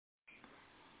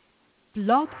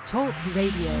Blog Talk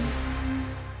Radio.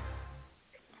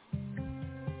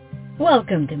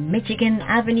 Welcome to Michigan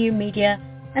Avenue Media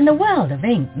and the World of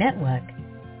Ink Network.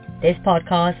 This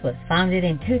podcast was founded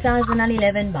in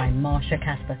 2011 by Marsha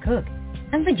Casper Cook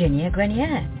and Virginia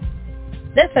Grenier.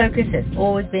 Their focus has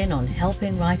always been on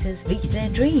helping writers reach their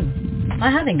dreams by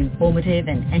having informative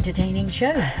and entertaining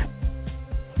shows.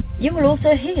 You will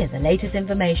also hear the latest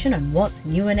information on what's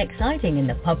new and exciting in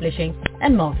the publishing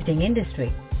and marketing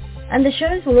industry. And the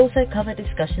shows will also cover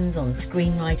discussions on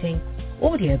screenwriting,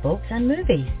 audiobooks and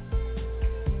movies.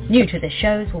 New to the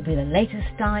shows will be the latest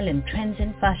style and trends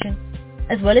in fashion,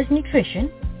 as well as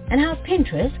nutrition and how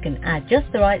Pinterest can add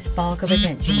just the right spark of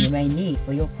attention you may need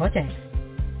for your projects.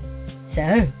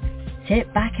 So,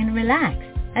 sit back and relax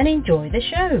and enjoy the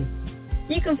show.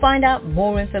 You can find out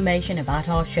more information about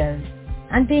our shows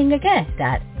and being a guest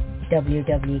at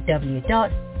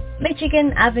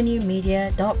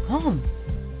www.michiganavenuemedia.com.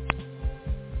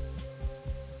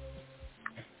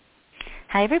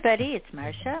 Hi, everybody. It's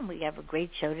Marsha, and we have a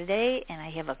great show today, and I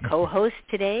have a co-host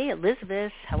today,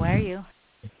 Elizabeth. How are you?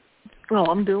 Well,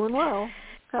 I'm doing well.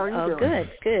 How are you doing? Oh,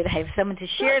 good. I have someone to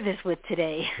share this with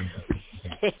today.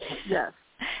 Yes.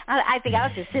 I think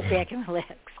I'll just sit back and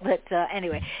relax. But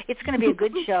anyway, it's going to be a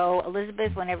good show.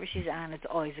 Elizabeth, whenever she's on, it's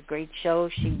always a great show.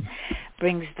 She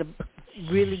brings the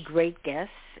really great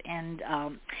guests, and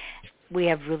we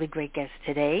have really great guests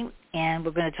today. And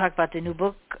we're going to talk about the new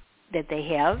book that they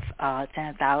have. It's an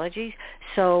anthology.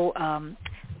 So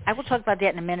I will talk about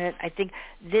that in a minute. I think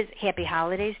this happy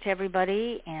holidays to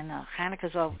everybody, and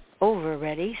Hanukkah's all over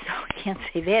already, so I can't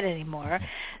say that anymore.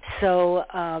 So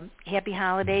happy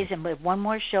holidays, and we have one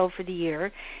more show for the year,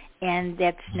 and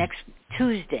that's next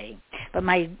Tuesday. But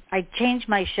I changed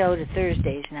my show to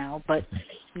Thursdays now, but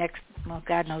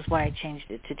God knows why I changed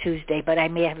it to Tuesday, but I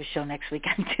may have a show next week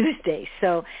on Tuesday.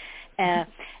 So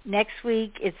next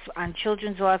week, it's on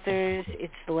children's authors.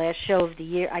 It's the last show of the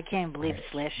year. I can't believe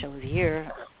it's the last show of the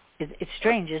year. It's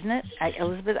strange, isn't it?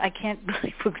 Elizabeth, I can't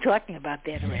believe we're talking about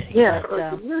that already. Yeah,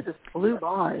 but, the year just flew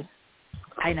by.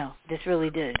 I know. This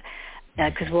really did.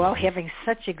 Because we're all having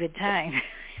such a good time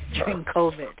during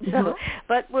COVID. So,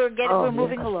 but we're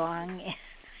moving along.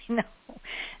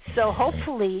 So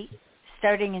hopefully,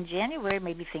 starting in January,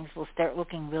 maybe things will start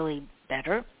looking really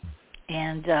better.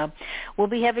 And we'll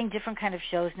be having different kind of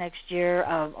shows next year,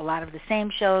 a lot of the same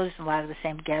shows, a lot of the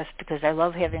same guests, because I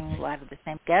love having a lot of the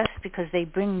same guests because they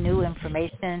bring new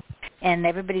information, and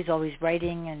everybody's always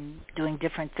writing and doing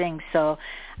different things. So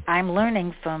I'm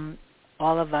learning from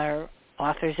all of our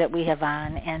authors that we have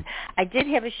on. And I did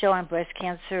have a show on breast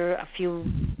cancer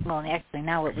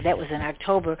that was in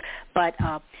October, but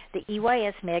the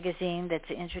EYS magazine, that's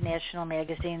an international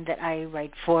magazine that I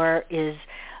write for, is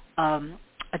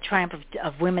a triumph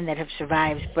of women that have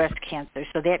survived breast cancer.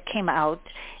 So that came out,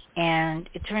 and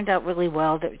it turned out really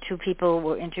well. That two people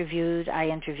were interviewed. I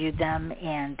interviewed them,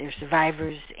 and they're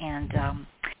survivors. And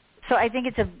so I think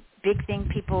it's a big thing.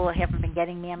 People haven't been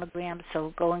getting mammograms,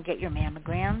 so go and get your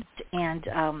mammograms and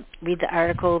read the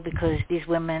article, because these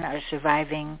women are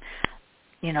surviving,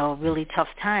 really tough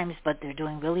times, but they're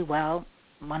doing really well.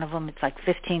 One of them, it's like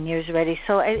 15 years already,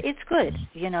 so it's good,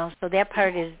 So that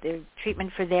part is the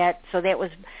treatment for that. So that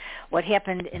was what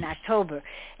happened in October.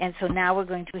 And so now we're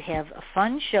going to have a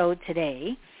fun show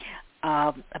today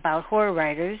about horror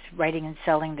writers writing and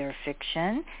selling their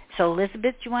fiction. So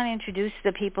Elizabeth, do you want to introduce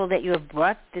the people that you have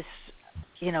brought this,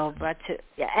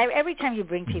 every time you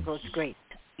bring people, it's great,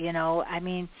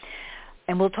 and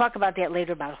we'll talk about that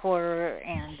later about horror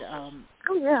and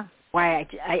why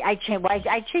I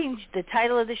changed the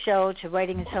title of the show to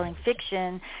Writing and Selling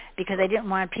Fiction, because I didn't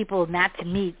want people not to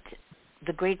meet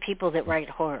the great people that write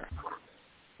horror,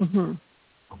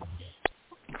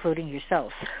 including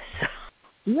yourself. So,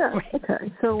 yeah,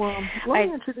 okay. So let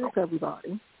me introduce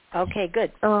everybody. Okay,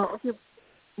 good. Well,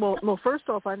 first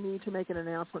off, I need to make an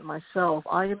announcement myself.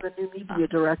 I am the new media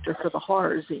director for the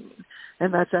Horror Zine,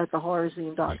 and that's at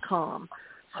thehorrorzine.com.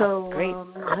 So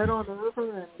head on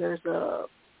over, and there's a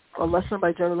lesson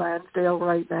by Joe Lansdale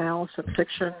right now, some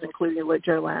fiction, including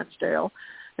Joe Lansdale,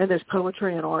 and there's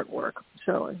poetry and artwork.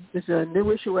 So there's a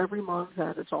new issue every month,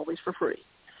 and it's always for free.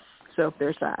 So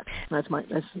there's that. That's my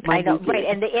I know, right?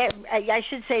 And I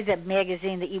should say that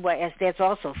magazine, the EYS, that's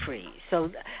also free. So,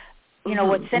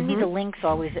 send me the links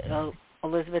always,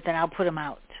 Elizabeth, and I'll put them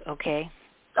out. Okay?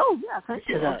 Oh yeah, thank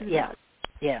you.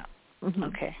 Yeah. Mm-hmm.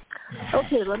 Okay.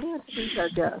 Okay, let me introduce our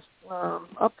guest.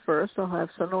 Up first, I'll have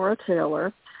Sonora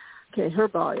Taylor. Okay, her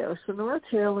bio. Sonora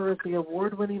Taylor is the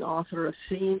award-winning author of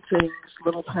Seeing Things,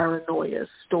 Little Paranoias,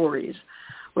 Stories,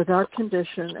 Without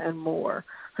Condition, and more.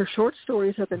 Her Her short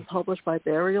stories have been published by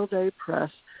Burial Day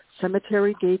Press,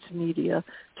 Cemetery Gates Media,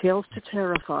 Tales to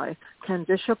Terrify,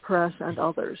 Candisha Press, and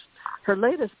others. Her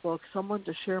latest book, Someone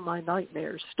to Share My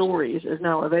Nightmares, Stories, is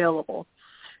now available.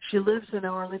 She lives in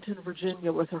Arlington,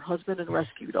 Virginia with her husband and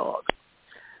rescue dog.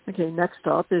 Okay, next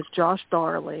up is Josh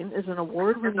Darling, is an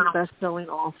award-winning best-selling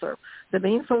author. The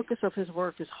main focus of his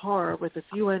work is horror with a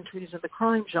few entries in the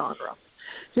crime genre.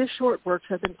 His short works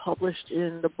have been published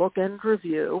in the Bookend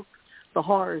Review, the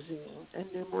Horror Zine, and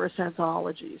numerous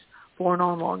anthologies. Born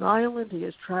on Long Island, he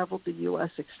has traveled the U.S.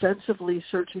 extensively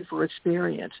searching for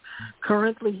experience.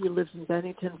 Currently, he lives in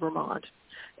Bennington, Vermont.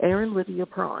 Erin Lydia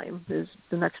Prime is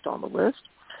the next on the list.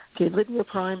 Okay, Lydia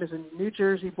Prime is a New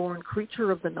Jersey-born creature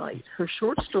of the night. Her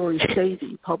short story,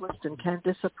 Sadie, published in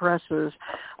Candisha Press's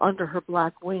Under Her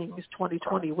Black Wings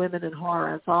 2020 Women in Horror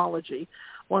Anthology,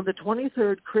 won the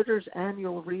 23rd Critters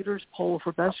Annual Readers Poll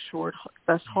for Best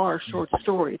Horror Short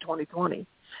Story 2020.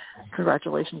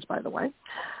 Congratulations, by the way.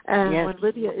 And yes. When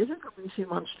Lydia isn't releasing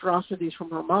monstrosities from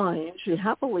her mind, she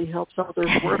happily helps others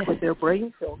work with their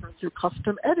brain filter through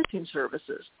custom editing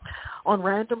services. On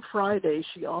Random Fridays,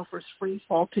 she offers free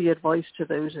faulty advice to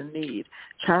those in need.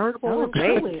 Charitable and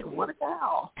brilliant. What a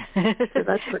gal. So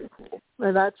that's pretty cool.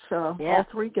 And that's all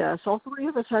three guests. All three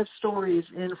of us have stories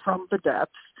in From the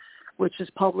Depths, which is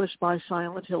published by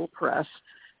Silent Hill Press.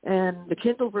 And the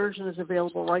Kindle version is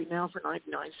available right now for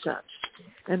 99 cents.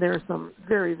 And there are some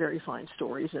very, very fine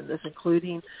stories in this,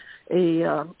 including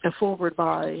a foreword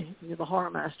by the horror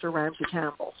master Ramsey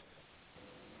Campbell.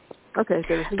 Okay,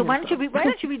 so why don't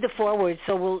you read the foreword?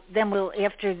 So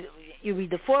after you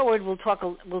read the foreword, we'll talk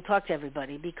to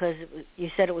everybody, because you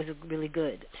said it was really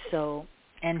good. So,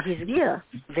 and he's a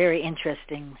very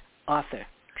interesting author,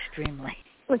 extremely.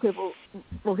 Okay,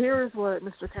 well, here is what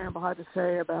Mr. Campbell had to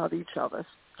say about each of us.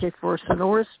 Okay, for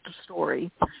Sonora's story,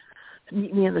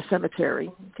 Meet Me in the Cemetery.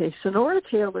 Okay, Sonora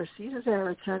Taylor seizes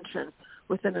our attention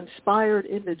with an inspired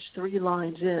image 3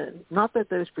 lines in. Not that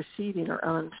those preceding are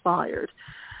uninspired.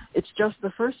 It's just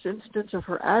the first instance of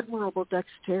her admirable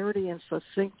dexterity and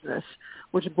succinctness,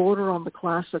 which border on the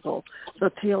classical.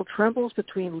 The tale trembles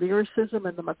between lyricism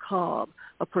and the macabre,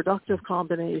 a productive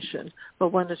combination.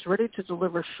 But when it's ready to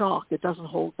deliver shock, it doesn't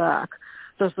hold back.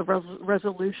 Does the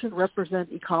resolution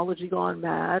represent ecology gone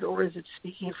mad, or is it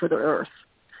speaking for the earth?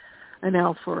 And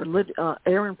now for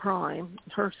Erin Prime,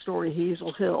 her story,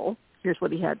 Hazel Hill, here's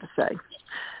what he had to say.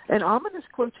 An ominous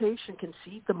quotation can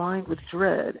seed the mind with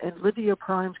dread, and Lydia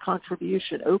Prime's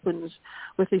contribution opens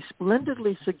with a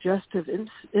splendidly suggestive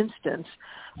instance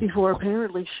before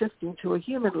apparently shifting to a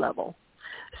human level.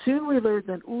 Soon we learn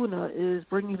that Una is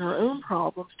bringing her own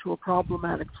problems to a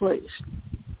problematic place.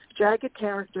 Jagged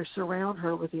characters surround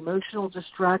her with emotional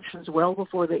distractions well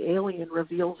before the alien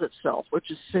reveals itself,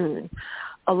 which is soon.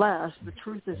 Alas, the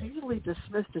truth is easily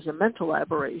dismissed as a mental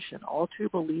aberration, all too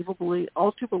believable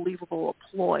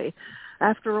a ploy.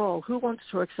 After all, who wants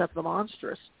to accept the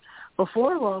monstrous?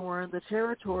 Before long, we're in the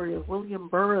territory of William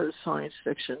Burroughs' science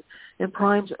fiction, and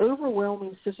Prime's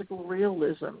overwhelming physical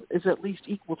realism is at least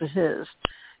equal to his.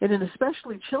 In an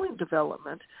especially chilling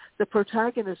development, the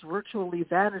protagonist virtually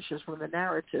vanishes from the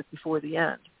narrative before the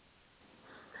end.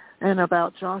 And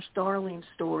about Josh Darling's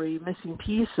story, Missing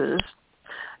Pieces,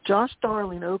 Josh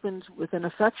Darling opens with an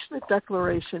affectionate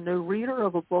declaration no reader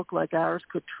of a book like ours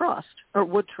would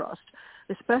trust,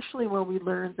 especially when we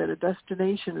learn that a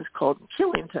destination is called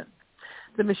Killington.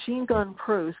 The machine gun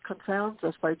prose confounds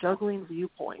us by juggling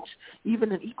viewpoints,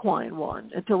 even an equine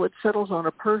one, until it settles on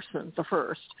a person, the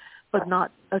first, but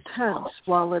not a tense,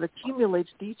 while it accumulates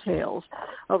details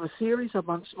of a series of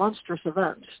monstrous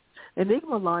events.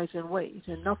 Enigma lies in wait,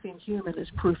 and nothing human is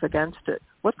proof against it.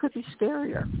 What could be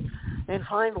scarier? And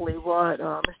finally, what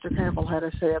Mr. Campbell had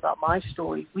to say about my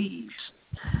story, Weeds.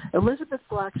 Elizabeth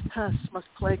Black's pests must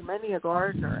plague many a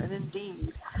gardener, and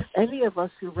indeed, any of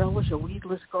us who relish a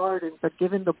weedless garden, but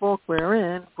given the book we're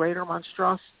in, greater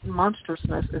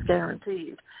monstrousness is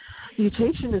guaranteed.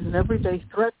 Mutation is an everyday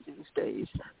threat these days.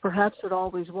 Perhaps it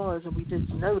always was, and we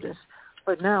didn't notice,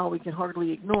 but now we can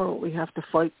hardly ignore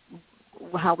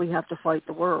how we have to fight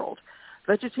the world.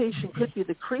 Vegetation could be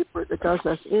the creeper that does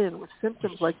us in, with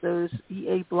symptoms like those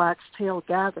E.A. Black's tale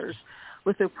gathers,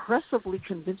 with oppressively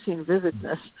convincing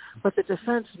vividness, but the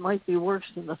defense might be worse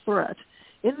than the threat.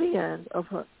 In the end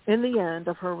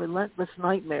of her relentless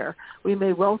nightmare, we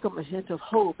may welcome a hint of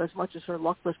hope as much as her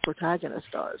luckless protagonist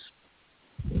does.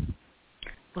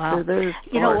 Wow. So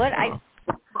you know what?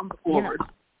 From forward.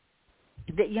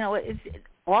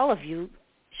 All of you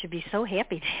should be so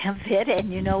happy to have that,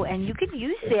 and and you can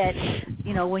use that,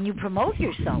 when you promote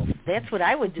yourself. That's what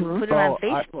I would do. Put it on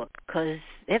Facebook, because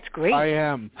that's great. I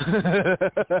am.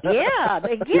 Yeah,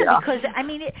 because I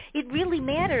mean, it really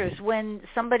matters when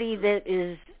somebody that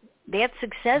is that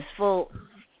successful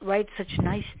writes such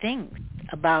nice things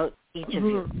about each of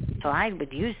you. So I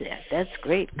would use that. That's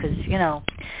great, because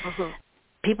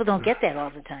people don't get that all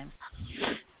the time.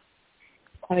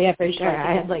 Oh yeah, for sure.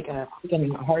 I had like a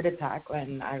freaking heart attack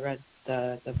when I read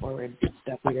the forward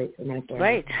stuff you wrote for my story.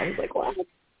 Right. I was like, wow,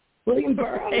 William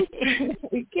Burroughs. Are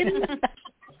you kidding me?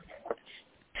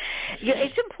 Yeah,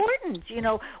 it's important.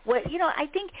 I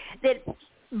think that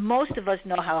most of us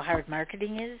know how hard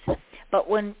marketing is, but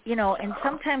when and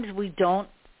sometimes we don't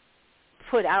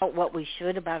put out what we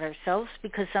should about ourselves,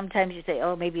 because sometimes you say,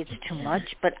 oh, maybe it's too much,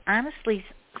 but honestly,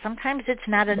 sometimes it's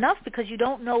not enough, because you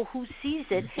don't know who sees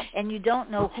it, and you don't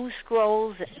know who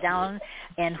scrolls down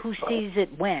and who sees it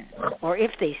when, or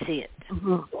if they see it.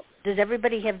 Does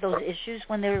everybody have those issues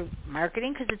when they're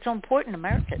marketing? Because it's so important to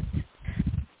market.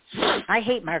 I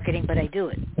hate marketing, but I do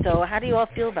it. So how do you all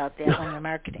feel about that when you're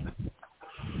marketing?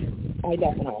 I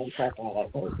definitely check on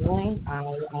it personally.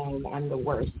 I'm the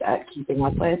worst at keeping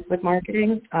up with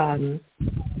marketing.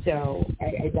 So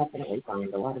I definitely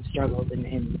find a lot of struggles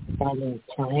in finding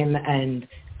time and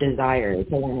desire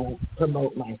to want to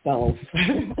promote myself.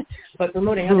 But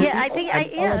promoting other people, I think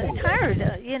it's hard,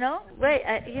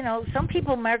 right? Some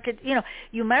people market,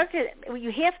 you market,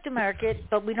 you have to market,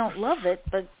 but we don't love it,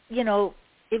 but,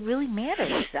 it really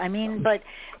matters. I mean, but,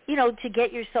 to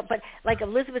get yourself, but like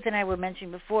Elizabeth and I were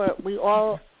mentioning before, we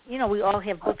all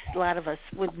have books, a lot of us,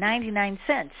 with 99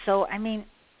 cents. So, I mean,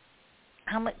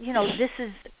 how much, this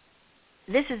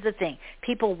is the thing.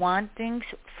 People want things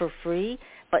for free,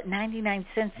 but 99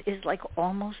 cents is like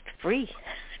almost free.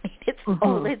 I mean,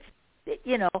 it's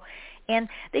and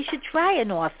they should try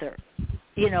an author,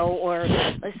 or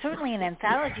certainly an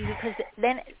anthology, because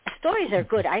then stories are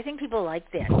good. I think people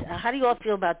like that. How do you all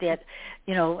feel about that?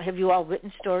 Have you all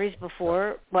written stories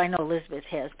before? Well, I know Elizabeth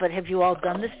has, but have you all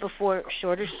done this before,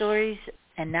 shorter stories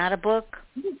and not a book,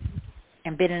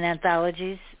 and been in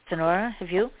anthologies? Sonora, have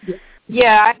you?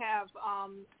 Yeah, I have.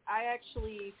 I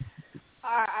actually,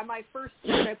 my first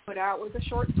book I put out was a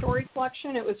short story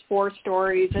collection. It was 4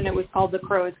 stories, and it was called The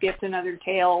Crow's Gift and Other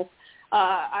Tales.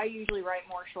 I usually write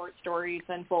more short stories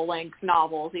than full-length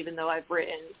novels, even though I've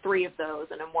written 3 of those,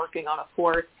 and I'm working on a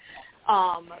 4th.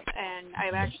 And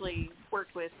I've actually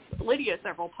worked with Lydia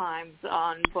several times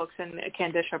on books in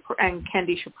Candisha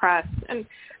Press. And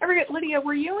I forget, Lydia,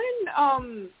 were you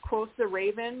in Quoth the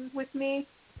Raven with me?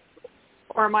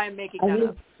 Or am I making that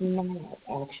up? No,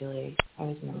 actually. I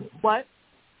was not. What?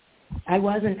 I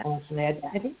wasn't actually.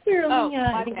 I think we were only...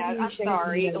 my bad. I'm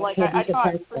sorry. I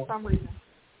thought for some reason...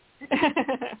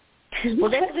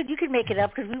 Well, that's good. You can make it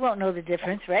up, because we won't know the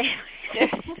difference, right?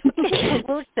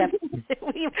 We'll accept.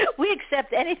 We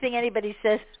accept anything anybody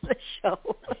says on the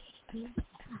show.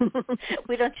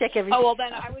 We don't check everything. Oh, well,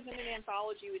 then I was in an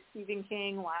anthology with Stephen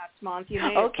King last month.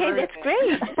 Okay, that's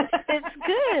great. That's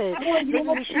good. Maybe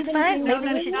we should try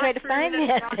to find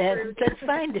that then. Let's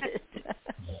find it.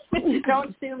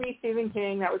 Don't sue me, Stephen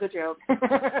King. That was a joke.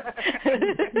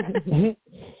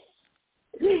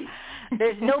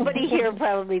 There's nobody here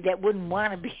probably that wouldn't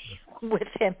want to be with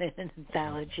him in an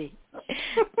anthology,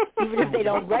 even if they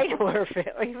don't write horror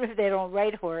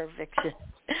fiction.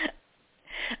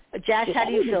 Josh, how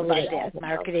do you feel about that?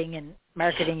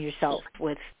 Marketing yourself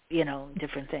with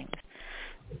different things.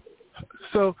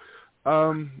 So,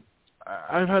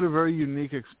 I've had a very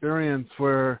unique experience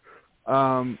where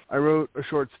I wrote a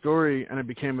short story and it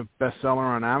became a bestseller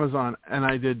on Amazon, and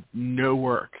I did no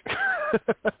work.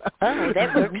 Oh,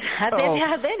 that works. How that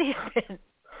happened?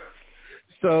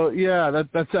 So yeah,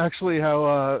 that's actually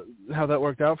how that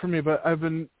worked out for me. But I've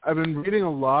been reading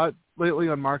a lot lately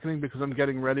on marketing, because I'm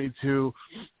getting ready to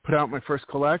put out my first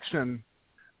collection,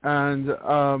 and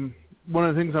one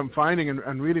of the things I'm finding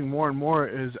and reading more and more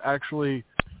is actually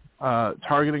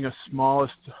targeting a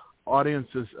smallest audience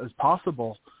as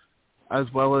possible, as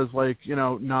well as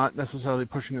not necessarily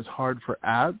pushing as hard for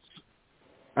ads,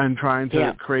 and trying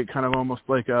to create kind of almost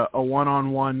like a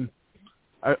one-on-one,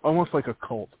 almost like a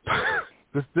cult.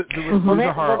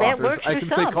 That works I for can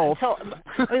some. say cult. So,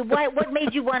 what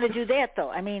made you want to do that, though?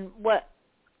 I mean, what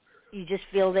you just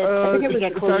feel that you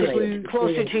get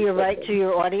closer to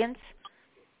your audience?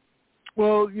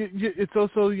 Well, it's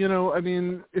also, I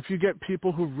mean, if you get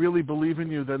people who really believe in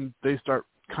you, then they start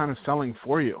kind of selling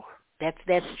for you. That's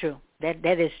true.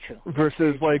 That is true.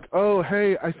 Versus like, oh,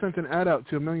 hey, I sent an ad out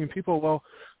to 1 million people. Well,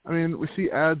 I mean, we see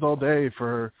ads all day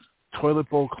for toilet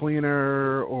bowl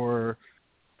cleaner or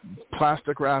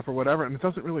plastic wrap or whatever, and it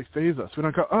doesn't really faze us. We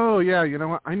don't go, oh yeah, you know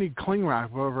what? I need cling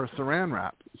wrap over Saran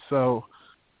wrap. So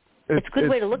it's a good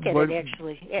way to look at it,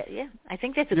 actually. Yeah, I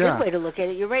think that's a good way to look at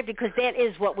it. You're right, because that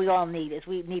is what we all need. Is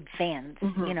we need fans,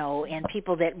 you know, and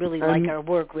people that really like our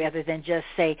work, rather than just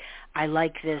say, I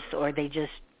like this, or they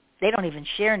don't even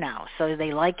share now, so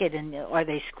they like it, or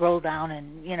they scroll down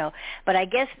and, you know. But I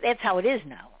guess that's how it is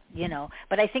now, you know.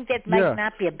 But I think that might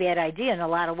not be a bad idea in a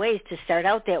lot of ways to start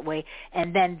out that way,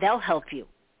 and then they'll help you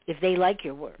if they like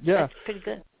your work. Yeah. That's pretty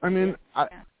good. I mean,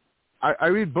 I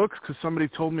read books because somebody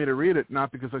told me to read it,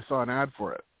 not because I saw an ad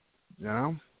for it, you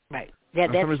know? Right. Yeah,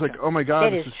 and somebody's like, oh, my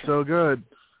God, this is so good.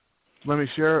 Let me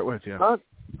share it with you.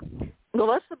 Well,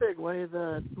 that's the big way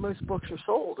that most books are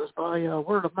sold, is by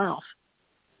word of mouth.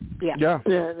 Yeah.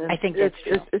 I think that's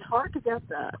true. It's hard to get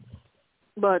that,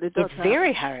 but it does It's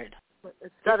very hard.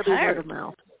 It's got to be word of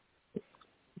mouth.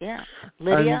 Yeah.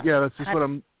 Lydia? And, that's just what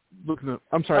I'm looking at.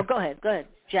 I'm sorry. Oh, go ahead.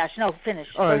 Josh, no, finish.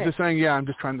 I was just saying, I'm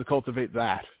just trying to cultivate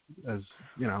that, as,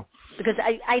 you know. Because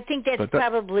I think that's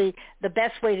probably the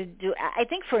best way to do. I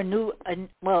think for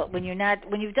when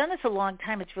you've done this a long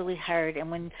time, it's really hard. And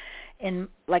when, in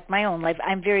like my own life,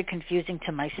 I'm very confusing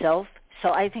to myself.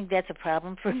 So I think that's a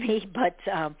problem for me. But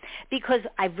because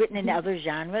I've written in other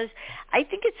genres, I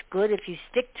think it's good if you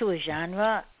stick to a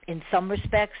genre in some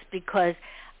respects, because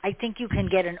I think you can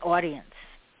get an audience.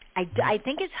 I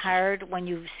think it's hard when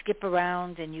you skip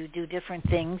around and you do different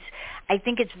things. I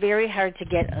think it's very hard to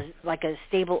get a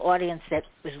stable audience that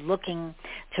is looking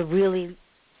to really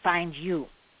find you,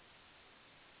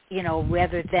 you know,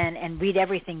 rather than, and read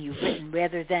everything you've written,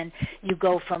 rather than you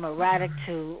go from erotic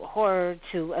to horror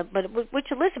to, which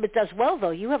Elizabeth does well, though.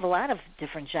 You have a lot of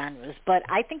different genres, but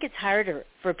I think it's harder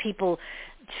for people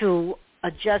to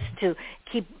adjust to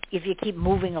if you keep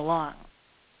moving along.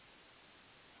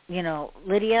 You know,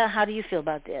 Lydia, how do you feel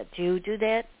about that? Do you do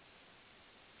that?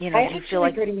 You know, do you feel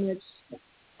like pretty much,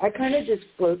 I kind of just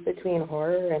float between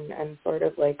horror and sort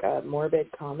of like a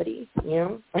morbid comedy, you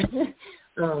know?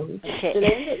 So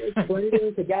they end up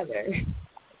blending together.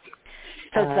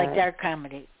 So it's like dark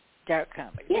comedy. Yeah,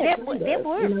 that works.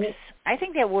 You know? I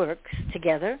think that works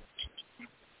together.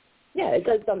 Yeah, it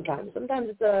does sometimes. Sometimes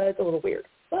it's a little weird,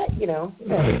 but you know.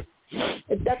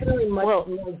 It's definitely much more.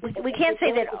 We can't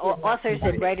say that authors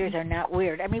and writers are not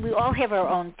weird. I mean, we all have our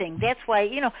own thing. That's why,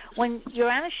 you know, when you're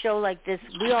on a show like this,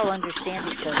 we all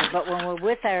understand each other. But when we're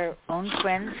with our own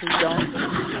friends who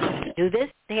don't do this,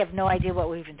 they have no idea what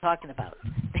we're even talking about.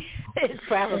 It's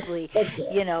probably,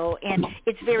 you know, and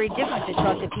it's very different to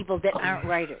talk to people that aren't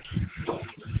writers.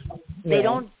 They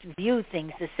don't view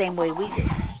things the same way we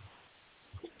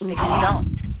do. They just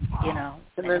don't. You know,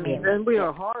 and then we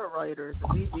are horror writers,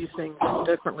 and we do things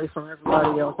differently from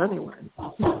everybody else anyway.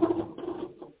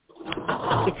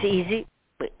 It's easy.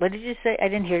 Wait, what did you say? I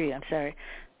didn't hear you. I'm sorry.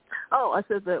 Oh, I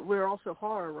said that we're also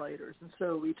horror writers, and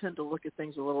so we tend to look at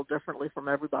things a little differently from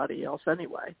everybody else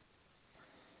anyway.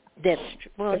 That's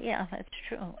true. Well, yeah, that's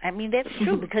true. I mean, that's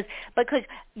true because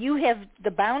you have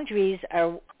the boundaries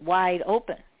are wide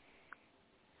open.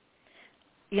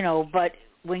 You know, but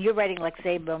when you're writing, like,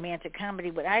 say, romantic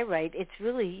comedy, what I write, it's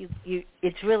really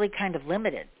it's really kind of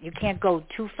limited. You can't go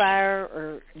too far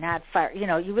or not far. You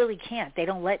know, you really can't. They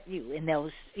don't let you in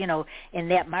those. You know, in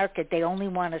that market, they only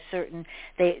want a certain.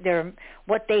 They're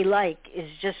what they like is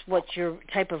just what your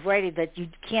type of writing, that you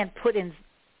can't put in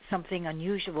something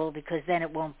unusual, because then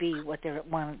it won't be what they're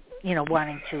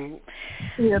wanting to.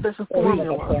 Yeah, there's a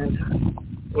formula.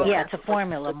 Yeah, it's a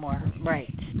formula more, right.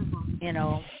 You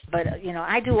know, but, you know,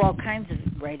 I do all kinds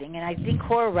of writing, and I think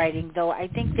horror writing, though, I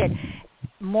think that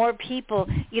more people,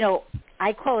 you know,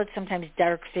 I call it sometimes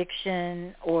dark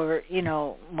fiction, or, you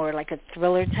know, more like a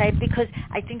thriller type, because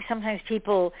I think sometimes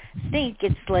people think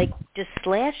it's like just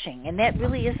slashing, and that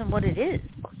really isn't what it is.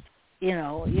 You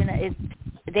know,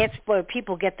 that's where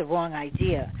people get the wrong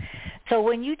idea. So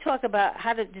when you talk about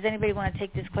does anybody want to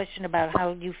take this question about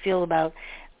how you feel about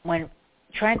when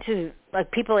trying to, like,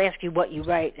 people ask you what you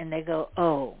write and they go,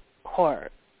 oh, horror.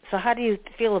 So how do you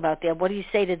feel about that? What do you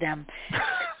say to them?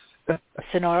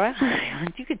 Sonora,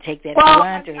 you could take that if you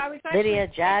want, or Lydia,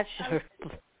 Josh, or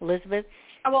Elizabeth.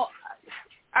 Well,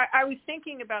 I was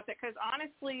thinking about that because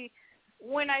honestly,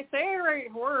 when I say I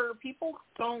write horror, people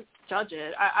don't judge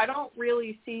it. I don't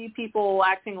really see people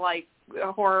acting like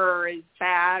horror is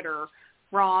bad or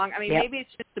wrong. I mean, maybe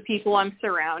it's just the people I'm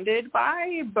surrounded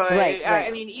by, but right. I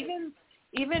mean,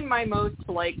 even my most,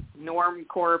 like,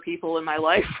 norm-core people in my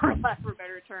life, for lack of a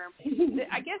better term,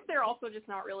 I guess they're also just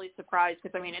not really surprised,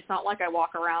 because, I mean, it's not like I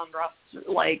walk around dressed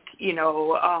like, you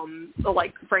know,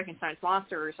 like Frankenstein's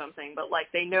monster or something, but, like,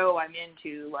 they know I'm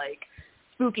into, like,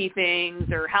 spooky things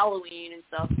or Halloween and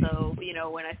stuff. So, you know,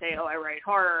 when I say, oh, I write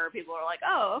horror, people are like,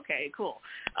 oh, okay, cool.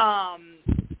 I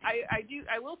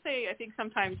will say, I think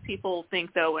sometimes people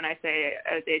think, though, when they say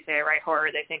I write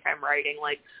horror, they think I'm writing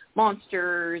like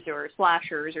monsters or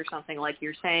slashers or something like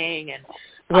you're saying. And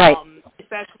right.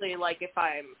 Especially like if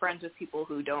I'm friends with people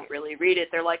who don't really read it,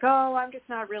 they're like, oh, I'm just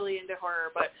not really into horror.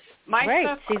 But my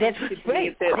stuff that's to be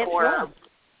right. a bit That's more wrong.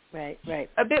 Right.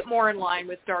 A bit more in line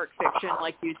with dark fiction,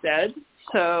 like you said.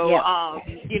 So,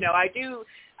 you know, I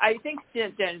think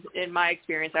in my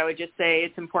experience, I would just say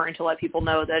it's important to let people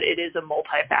know that it is a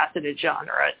multifaceted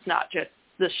genre. It's not just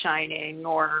The Shining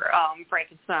or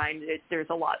Frankenstein. There's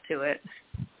a lot to it.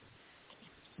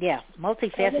 Yeah,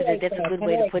 multifaceted. That's a good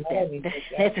way to put that.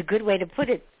 That's a good way to put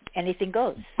it. Anything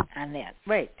goes on that.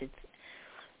 Right. It's,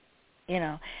 you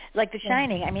know, like The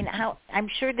Shining. I mean, I'm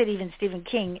sure that even Stephen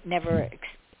King never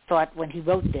thought when he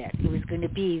wrote that it was going to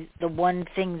be the one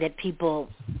thing that people,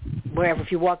 wherever, if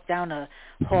you walk down a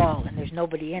hall and there's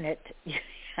nobody in it,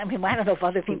 I mean, I don't know if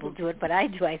other people do it, but I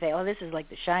do. I say, oh, this is like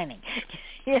The Shining,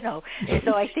 you know.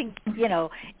 So I think, you know,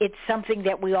 it's something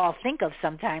that we all think of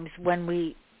sometimes when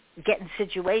we get in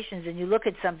situations and you look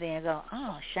at something and go,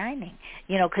 oh, Shining,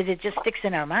 you know, because it just sticks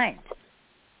in our mind.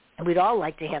 And we'd all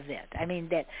like to have that. I mean,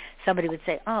 that somebody would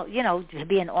say, oh, you know, to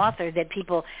be an author, that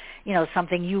people, you know,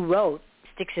 something you wrote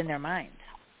sticks in their minds.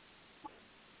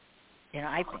 You know,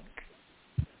 I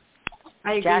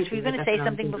think. Josh, were you going to say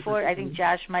something before? I think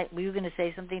Josh were you going to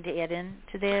say something to add in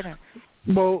to that? Or?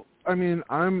 Well, I mean,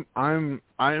 I'm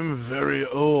very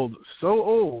old, so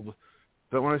old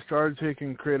that when I started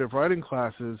taking creative writing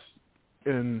classes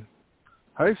in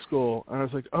high school, and I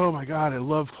was like, oh my God, I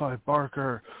love Clive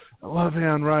Barker, I love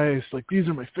Anne Rice, like these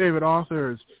are my favorite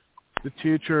authors. The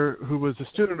teacher, who was a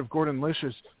student of Gordon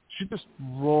Lish's, she just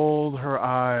rolled her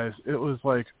eyes. It was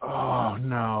like, oh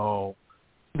no.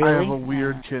 Really? I have a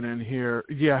weird kid in here,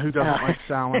 who doesn't like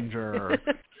Salinger.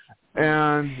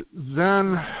 And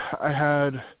then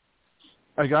I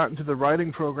got into the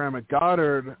writing program at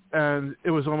Goddard, and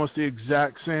it was almost the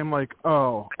exact same, like,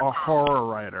 oh, a horror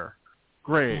writer.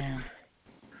 Great. Yeah.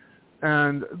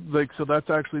 And, like, so that's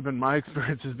actually been my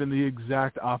experience, has been the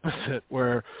exact opposite,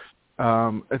 where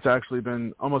it's actually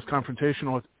been almost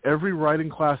confrontational with every writing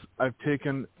class I've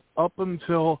taken up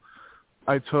until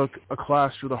I took a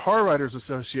class through the Horror Writers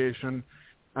Association,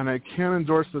 and I can't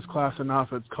endorse this class enough.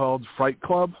 It's called Fright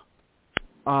Club.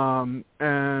 And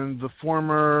the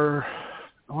former,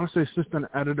 I want to say assistant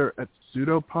editor at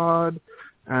Pseudopod,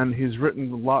 and he's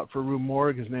written a lot for Rue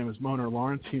Morgue. His name is Mona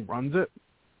Lawrence. He runs it.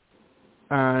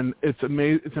 And it's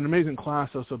an amazing class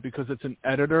also because it's an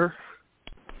editor.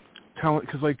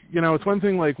 Because, like, you know, it's one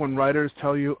thing like when writers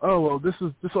tell you, oh, well, this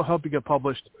will help you get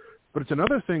published. But it's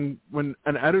another thing when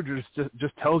an editor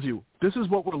just tells you, this is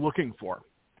what we're looking for.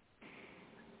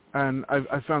 And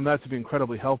I found that to be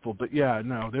incredibly helpful. But yeah,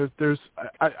 no,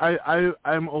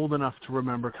 I'm old enough to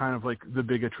remember kind of like the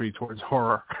bigotry towards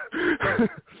horror.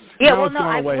 Yeah, well,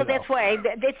 no, that's why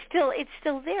it's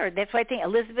still there. That's why I think,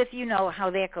 Elizabeth, you know how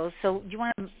that goes. So do you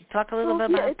want to talk a little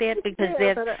bit about that, because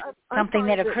that's something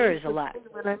that occurs a lot.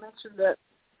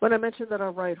 When I mention that I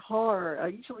write horror, I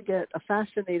usually get a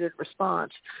fascinated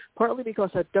response, partly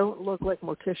because I don't look like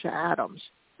Morticia Addams.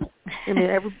 I mean,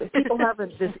 people have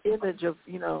this image of,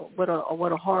 you know, what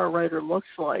a horror writer looks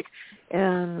like,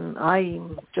 and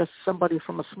I'm just somebody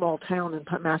from a small town in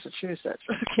Massachusetts,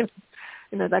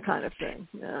 you know, that kind of thing.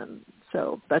 And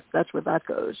so that's where that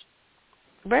goes.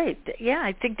 Right. Yeah,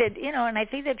 I think that, you know, and I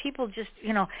think that people just,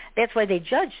 you know, that's why they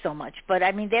judge so much. But,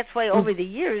 I mean, that's why over the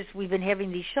years we've been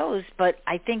having these shows. But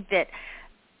I think that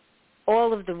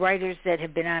all of the writers that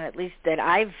have been on, at least that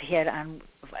I've had on,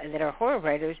 that are horror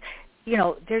writers, you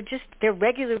know, they're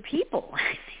regular people.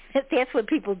 That's what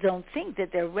people don't think, that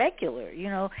they're regular, you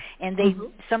know, and they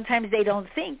sometimes they don't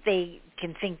think they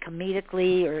can think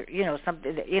comedically, or, you know,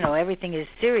 something, you know, everything is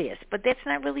serious, but that's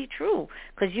not really true,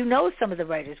 because you know some of the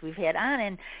writers we've had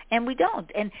on, and we don't,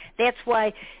 and that's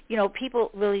why, you know, people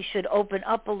really should open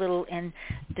up a little and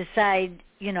decide,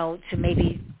 you know, to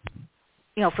maybe,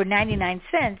 you know, for 99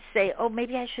 cents say, oh,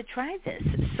 maybe I should try this.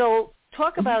 So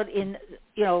talk about, you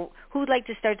know, who would like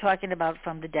to start talking about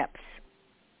From the Depths?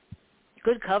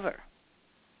 Good cover.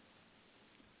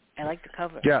 I like the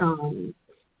cover. Yeah.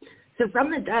 So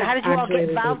From the Depths, how did you all get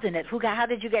involved in it? How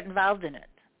did you get involved in it?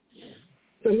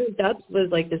 From the Depths was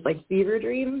like this like fever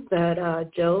dream that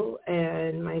Jill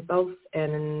and myself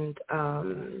and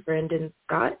Brandon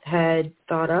Scott had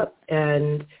thought up,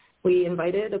 and we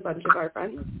invited a bunch of our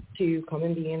friends to come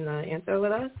and be in the answer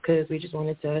with us, because we just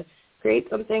wanted to create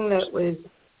something that was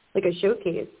like a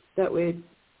showcase that would,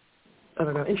 I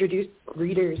don't know, introduce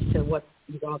readers to what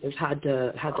these authors had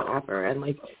to offer, and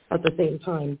like at the same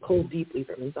time pull deeply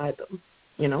from inside them,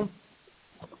 you know?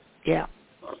 Yeah.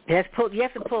 You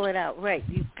have to pull it out, right?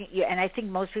 And I think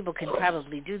most people can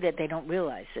probably do that. They don't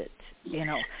realize it, you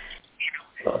know.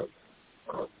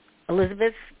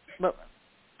 Elizabeth? Well,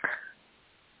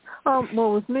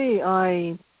 with me,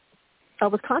 I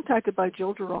was contacted by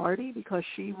Jill Girardi because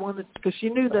she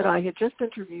knew that I had just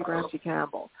interviewed Ramsey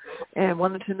Campbell and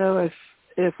wanted to know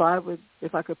if I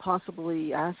could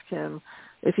possibly ask him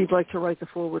if he'd like to write the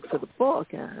foreword for the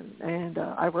book, and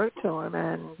I wrote to him,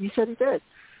 and he said he did.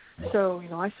 So, you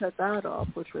know, I set that up,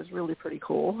 which was really pretty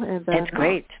cool. And then that's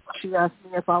great. She asked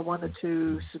me if I wanted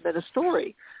to submit a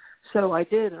story. So I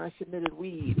did, and I submitted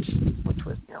Weeds, which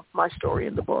was, you know, my story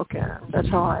in the book, and that's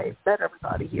how I met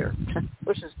everybody here,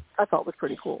 which I thought was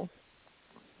pretty cool.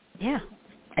 Yeah.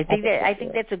 I think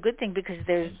that's a good thing because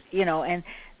there's, you know, and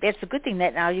that's a good thing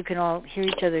that now you can all hear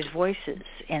each other's voices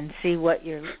and see what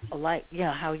you're like, you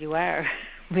know, how you are,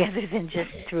 rather than just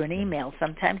through an email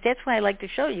sometimes. That's why I like the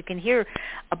show. You can hear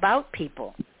about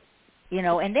people, you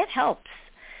know, and that helps,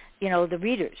 you know, the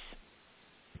readers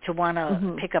to want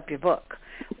to pick up your book.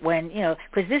 When, you know,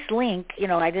 because this link, you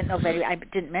know, I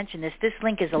didn't mention this. This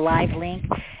link is a live link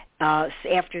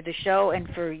after the show and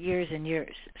for years and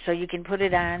years. So you can put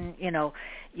it on, you know,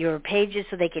 your pages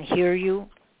so they can hear you,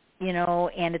 you know,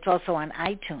 and it's also on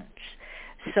iTunes.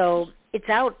 So it's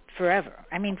out forever.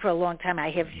 I mean, for a long time.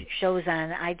 I have shows on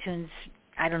iTunes.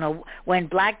 I don't know. When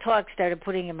Black Talk started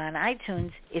putting them on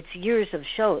iTunes, it's years of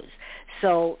shows.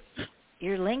 So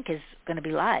your link is going to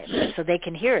be live so they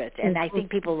can hear it. And I think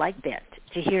people like that,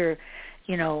 to hear,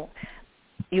 you know,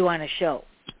 you on a show.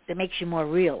 That makes you more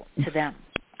real to them,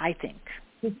 I think.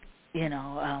 You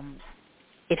know,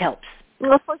 it helps.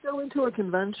 Well, it's like going to a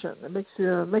convention. It makes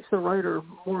the writer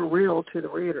more real to the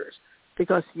readers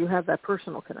because you have that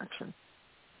personal connection.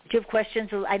 Do you have questions?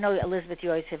 I know, Elizabeth, you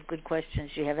always have good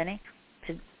questions. Do you have any?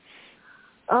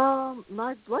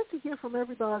 I'd like to hear from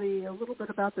everybody a little bit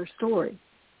about their story.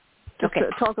 Just okay. To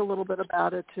talk a little bit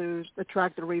about it to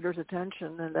attract the reader's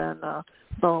attention, and then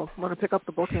they'll want to pick up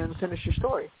the book and finish your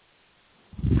story.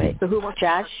 Right. So who wants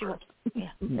Josh? Yeah,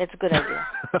 that's a good idea.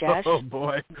 Josh? Oh,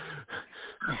 boy.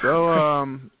 So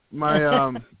my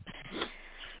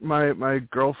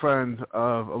girlfriend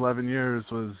of 11 years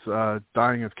was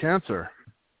dying of cancer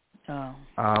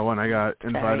when I got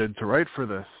invited to write for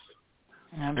this.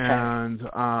 I'm sorry.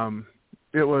 And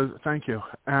it was, thank you,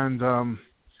 and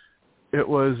it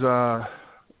was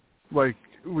like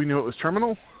we knew it was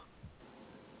terminal.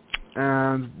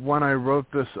 And when I wrote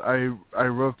this, I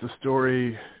wrote the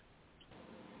story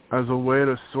as a way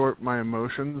to sort my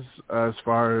emotions as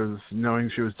far as knowing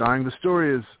she was dying. The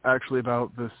story is actually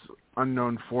about this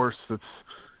unknown force that's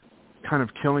kind of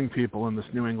killing people in this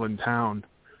New England town.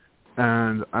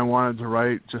 And I wanted to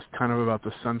write just kind of about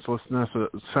the senselessness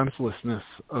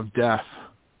of death.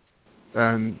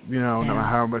 And, you know, no matter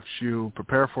how much you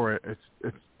prepare for it,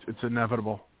 it's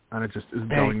inevitable, and it just is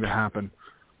going to happen.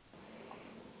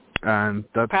 And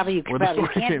that's probably where the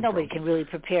story came nobody from. can really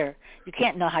prepare. You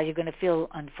can't know how you're going to feel,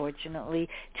 unfortunately,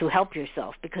 to help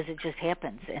yourself because it just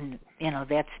happens, and you know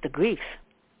that's the grief.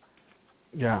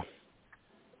 Yeah,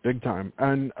 big time.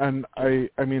 And I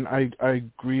mean I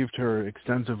grieved her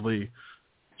extensively.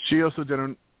 She also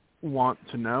didn't want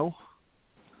to know.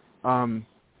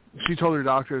 She told her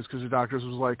doctors because her doctors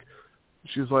was like,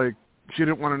 she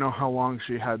didn't want to know how long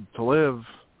she had to live.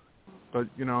 But,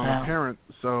 you know, I'm a parent,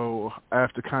 so I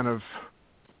have to kind of,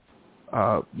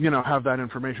 you know, have that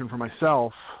information for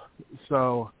myself.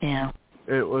 So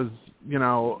it was, you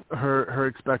know,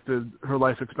 her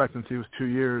life expectancy was 2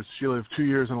 years. She lived 2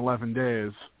 years and 11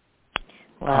 days.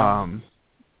 Wow.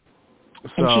 So,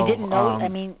 and she didn't know, I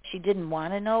mean, she didn't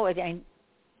want to know?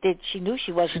 She knew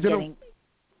she wasn't getting,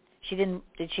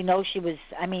 did she know she was,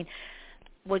 I mean,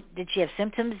 did she have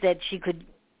symptoms that she could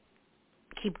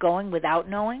keep going without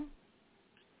knowing?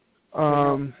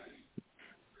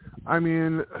 I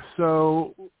mean,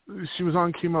 so she was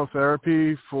on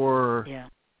chemotherapy for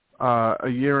a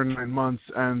year and 9 months,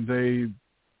 and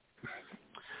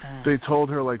they told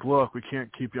her, like, look, we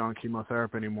can't keep you on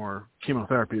chemotherapy anymore.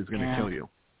 Chemotherapy is going to kill you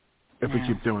if we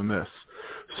keep doing this.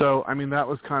 So, I mean, that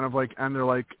was kind of like, and they're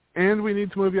like, and we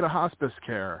need to move you to hospice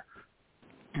care.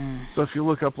 So if you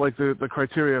look up, like, the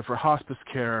criteria for hospice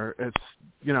care, it's,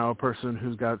 you know, a person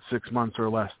who's got 6 months or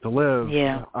less to live.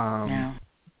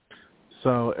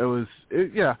 So it was,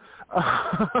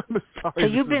 sorry, so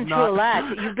you've been through a lot.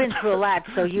 You've been through a lot.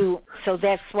 So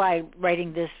that's why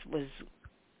writing this was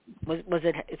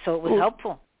it? So it was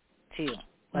helpful to you.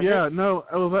 Was it? No.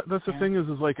 Well, that's the thing is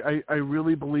like I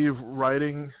really believe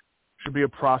writing should be a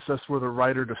process where the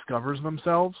writer discovers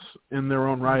themselves in their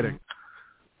own writing.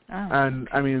 Oh. And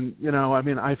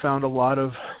I found a lot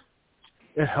of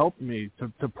it helped me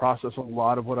to process a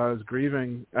lot of what I was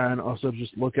grieving, and also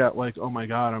just look at like, oh my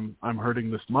God, I'm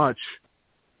hurting this much,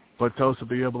 but to also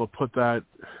be able to put that,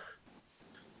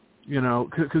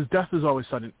 because death is always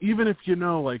sudden. Even if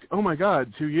like, oh my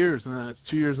God, 2 years, and then it's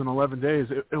 2 years and 11 days.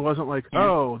 It wasn't like,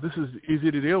 oh, this is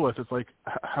easy to deal with. It's like,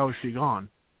 how is she gone?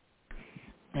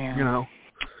 Yeah.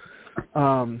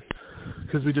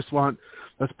 Because we just want.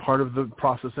 That's part of the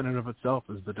process in and of itself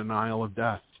is the denial of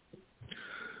death.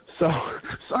 So,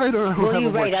 sorry I don't Will have you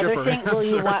a more write other chipper things?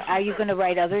 answer. Are you going to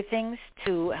write other things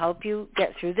to help you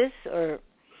get through this, or?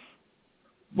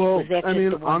 Well, was that I just mean,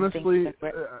 the one honestly,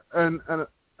 thing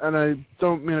and I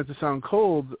don't mean it to sound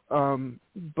cold,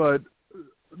 but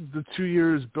the 2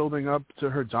 years building up to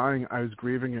her dying, I was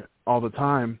grieving it all the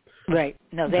time. Right.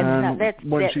 No, that's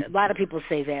a lot of people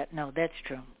say that. No, that's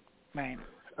true. Right.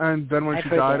 And then when she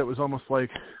died, it was almost like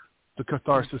the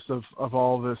catharsis of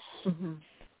all this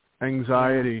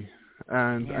anxiety.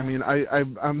 And I mean,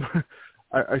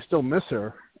 I still miss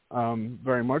her,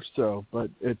 very much so. But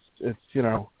it's it's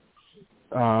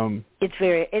hard.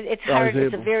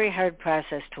 It's a very hard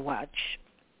process to watch.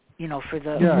 For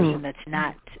the person that's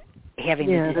not having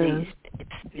the disease,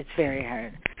 it's very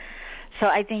hard. So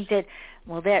I think that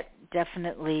that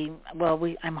definitely.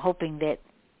 I'm hoping that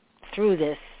through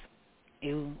this,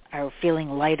 you are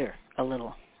feeling lighter a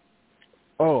little.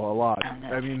 Oh, a lot.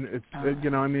 I mean, if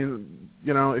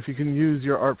you can use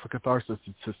your art for catharsis,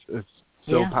 it's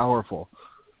so powerful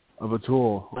of a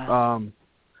tool. Wow.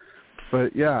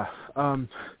 But yeah, and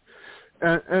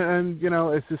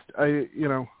it's just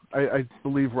I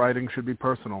believe writing should be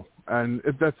personal, and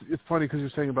it's funny because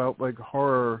you're saying about like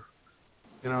horror.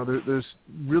 There's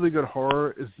really good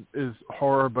horror is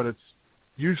horror, but it's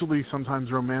usually sometimes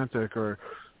romantic or.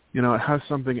 It has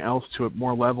something else to it,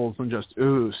 more levels than just,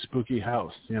 ooh, spooky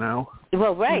house,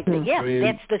 Well, right. Yeah, I mean,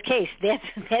 that's the case.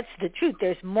 That's the truth.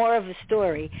 There's more of a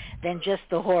story than just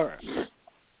the horror.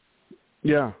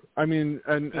 Yeah. I mean,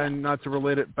 and not to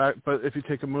relate it back, but if you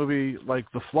take a movie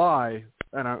like The Fly,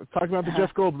 and I'm talking about the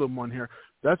Jeff Goldblum one here,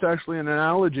 that's actually an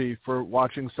analogy for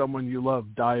watching someone you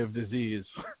love die of disease.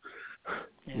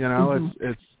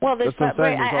 It's well.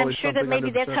 I'm sure that maybe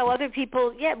that's how other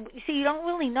people. Yeah. See, you don't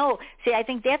really know. See, I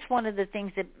think that's one of the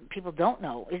things that people don't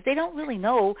know is they don't really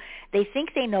know. They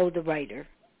think they know the writer,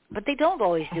 but they don't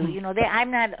always do.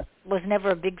 Was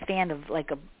never a big fan of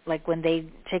like when they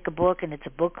take a book and it's a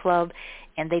book club,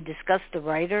 and they discuss the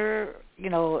writer,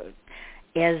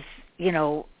 as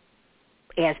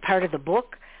part of the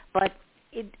book, but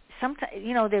it. Sometimes,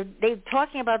 they're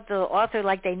talking about the author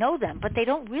like they know them, but they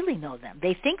don't really know them.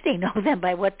 They think they know them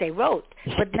by what they wrote,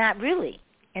 but not really.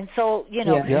 And so,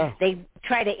 they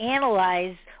try to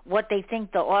analyze what they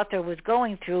think the author was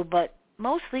going through, but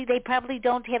mostly they probably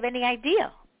don't have any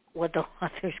idea what the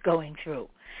author's going through.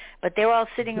 But they're all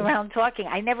sitting around talking.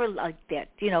 I never liked that,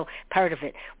 part of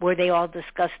it, where they all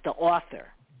discuss the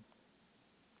author.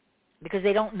 Because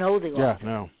they don't know the author. Yeah,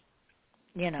 no.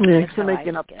 They're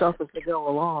making up stuff as they go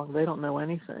along. They don't know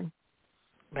anything.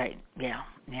 Right. Yeah,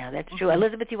 that's true.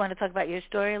 Elizabeth, you want to talk about your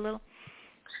story a little?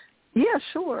 Yeah,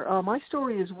 sure. My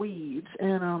story is weeds,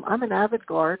 and I'm an avid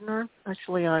gardener.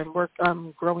 Actually, I'm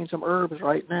growing some herbs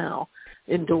right now,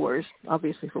 indoors,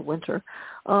 obviously for winter.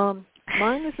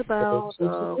 Mine is about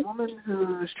a woman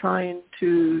who's trying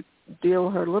to deal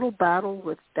her little battle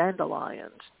with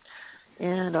dandelions,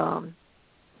 and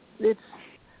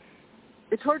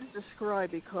it's hard to describe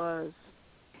because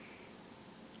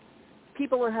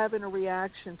people are having a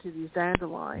reaction to these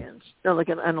dandelions, like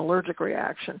an allergic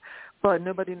reaction, but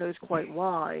nobody knows quite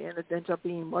why, and it ends up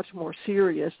being much more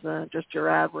serious than just your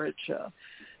average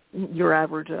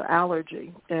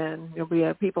allergy. And we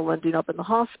have people ending up in the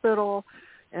hospital,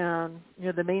 and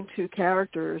the main two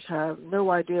characters have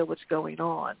no idea what's going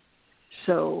on.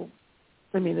 So,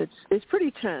 I mean, it's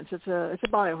pretty tense. It's a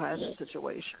biohazard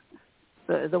situation.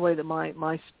 The way that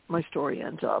my story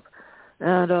ends up,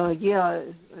 and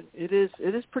it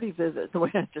is pretty vivid the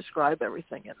way I describe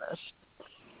everything in this.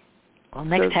 Well,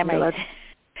 next time I look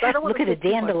at a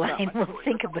dandelion, we'll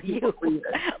think about you.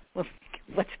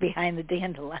 What's behind the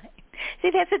dandelion? See,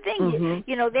 that's the thing.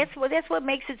 Mm-hmm. That's what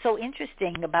makes it so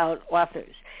interesting about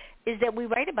authors, is that we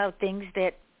write about things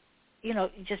that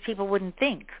just people wouldn't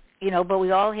think. But we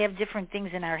all have different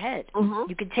things in our head. Mm-hmm.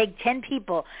 You could take 10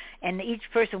 people, and each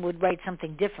person would write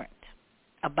something different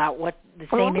about the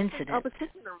same incident. I was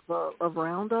thinking of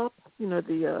Roundup,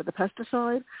 the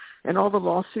pesticide, and all the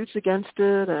lawsuits against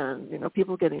it, and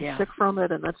people getting sick from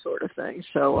it, and that sort of thing.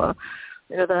 So,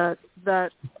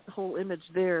 that whole image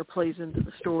there plays into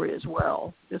the story as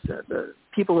well. Is that the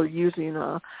people are using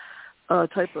a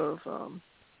type of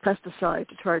pesticide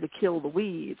to try to kill the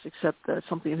weeds, except that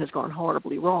something has gone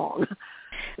horribly wrong.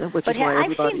 Which but is why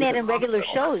I've seen that in regular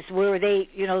hospital. shows where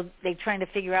they're trying to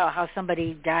figure out how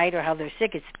somebody died or how they're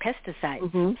sick. It's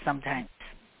pesticides sometimes,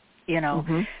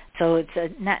 So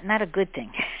it's not a good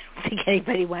thing. I think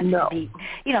anybody wants to be,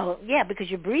 because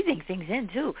you're breathing things in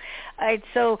too. All right,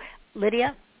 so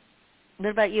Lydia, what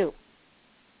about you?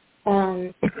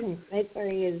 My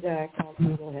story is called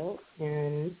Eagle Hill,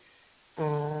 and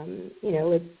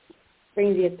it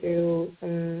brings you through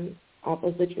some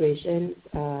awful situations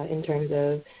in terms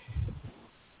of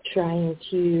trying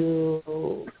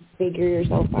to figure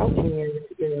yourself out, and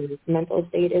your mental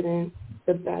state isn't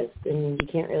the best, and you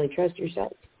can't really trust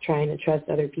yourself. Trying to trust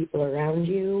other people around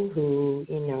you who,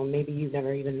 maybe you've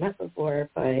never even met before,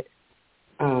 but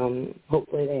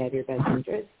hopefully they have your best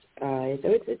interest. So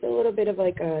it's a little bit of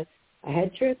like a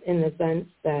head trip in the sense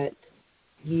that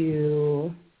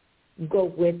you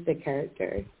go with the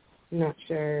character. I'm not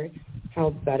sure how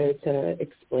better to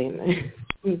explain that.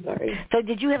 I'm sorry. So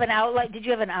did you have an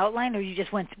outline? Or you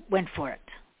just went for it?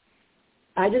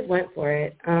 I just went for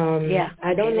it.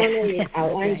 I don't normally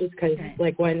outline just because,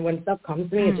 like, when stuff comes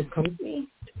to me, it just comes to me.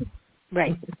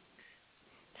 Right.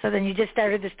 So then you just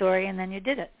started the story and then you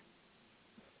did it.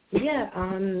 Yeah.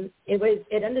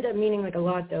 It ended up meaning like a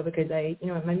lot though, because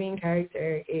my main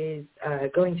character is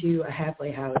going to a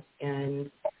halfway house and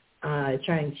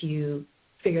trying to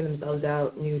figure themselves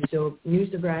out, new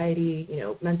sobriety,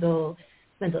 mental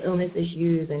illness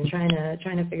issues, and trying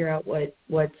to figure out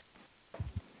what's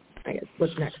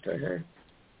next for her,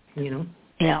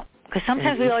 Yeah, because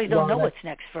sometimes we always don't know what's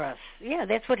next for us. Yeah,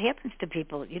 that's what happens to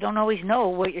people. You don't always know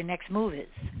what your next move is.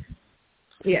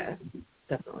 Yeah,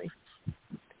 definitely.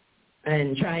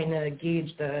 And trying to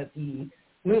gauge the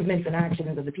movements and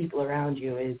actions of the people around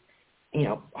you is,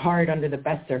 hard under the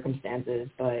best circumstances,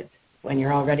 but when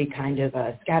you're already kind of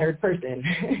a scattered person,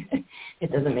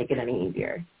 it doesn't make it any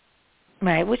easier.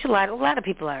 Right, which a lot of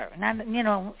people are. Not,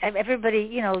 everybody,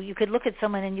 you could look at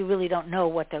someone and you really don't know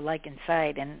what they're like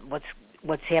inside and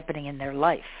what's happening in their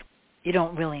life. You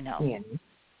don't really know.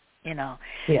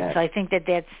 Yeah. So I think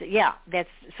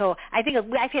so I think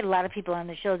I've had a lot of people on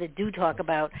the show that do talk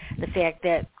about the fact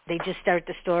that they just start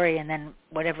the story and then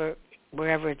wherever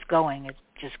it's going, it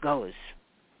just goes.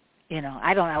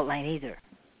 I don't outline either.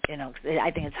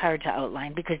 I think it's hard to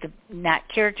outline because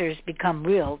characters become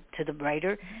real to the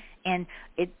writer, and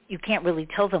you can't really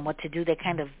tell them what to do. They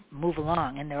kind of move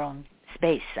along in their own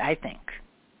space, I think.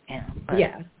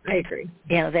 Yeah, I agree.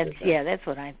 That's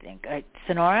what I think.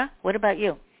 Sonora, what about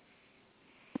you?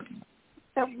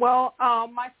 Well,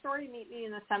 my story, Meet Me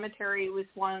in the Cemetery, was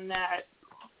one that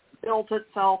built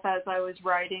itself as I was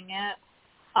writing it.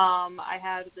 I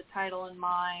had the title in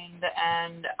mind,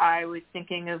 and I was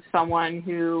thinking of someone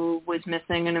who was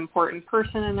missing an important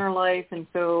person in their life, and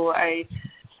so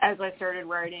as I started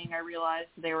writing, I realized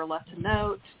they were left a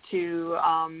note to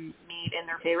meet in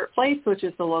their favorite place, which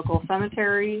is the local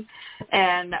cemetery,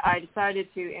 and I decided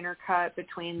to intercut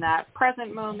between that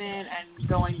present moment and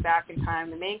going back in time.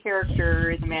 The main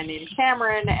character is a man named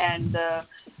Cameron, and the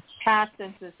past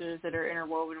instances that are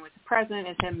interwoven with the present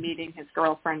is him meeting his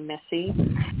girlfriend, Missy.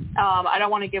 I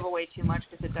don't want to give away too much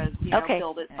because it does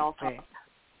build itself up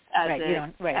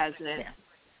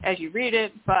as you read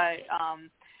it, but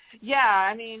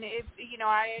I mean,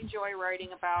 I enjoy writing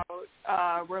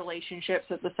about relationships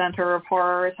at the center of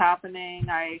horror is happening.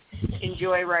 I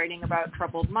enjoy writing about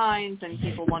troubled minds and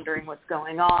people wondering what's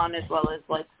going on, as well as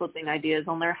like flipping ideas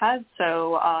on their heads.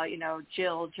 So,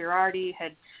 Jill Girardi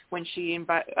had, when she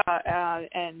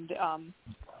and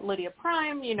Lydia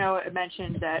Prime,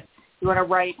 mentioned that you want to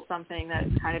write something that's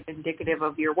kind of indicative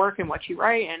of your work and what you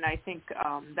write, and I think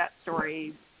that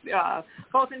story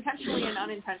both intentionally and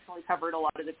unintentionally covered a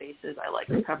lot of the bases I like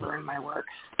to cover in my work.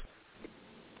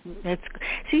 That's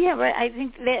so. Yeah, right. I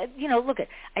think that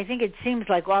I think it seems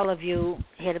like all of you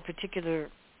had a particular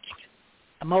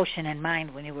emotion in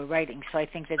mind when you were writing. So I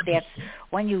think that's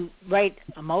when you write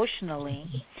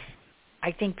emotionally.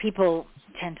 I think people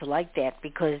tend to like that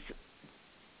because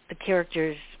the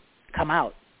characters come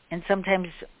out, and sometimes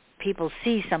people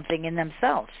see something in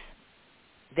themselves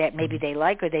that maybe they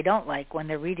like or they don't like when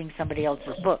they're reading somebody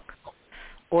else's book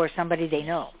or somebody they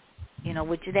know,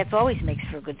 which that's always makes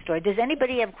for a good story. Does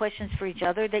anybody have questions for each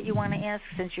other that you want to ask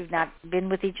since you've not been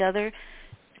with each other?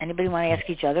 Anybody want to ask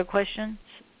each other questions?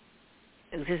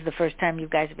 Is this the first time you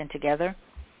guys have been together?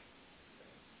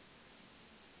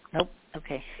 Nope.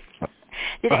 Okay.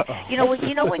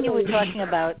 When you were talking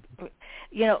about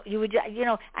you would, I don't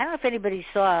know if anybody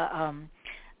saw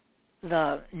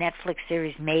the Netflix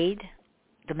series The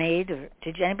Maid, or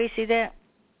did anybody see that?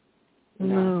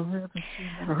 No, I haven't seen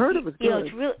that. I heard it was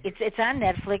good. It's on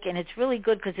Netflix, and it's really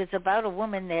good because it's about a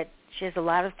woman that she has a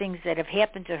lot of things that have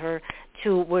happened to her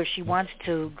to where she wants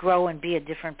to grow and be a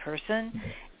different person,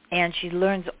 and she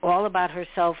learns all about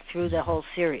herself through the whole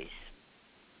series.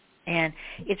 And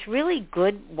it's really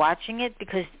good watching it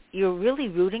because you're really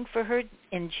rooting for her,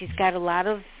 and she's got a lot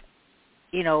of,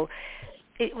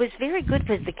 it was very good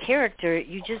because the character,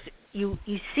 you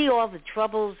see all the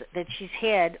troubles that she's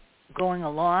had going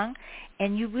along,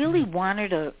 and you really want her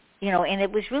to, and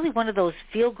it was really one of those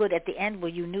feel-good at the end where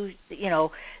you knew,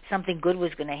 something good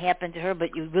was going to happen to her,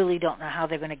 but you really don't know how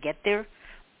they're going to get there,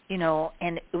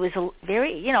 and it was a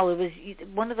very, it was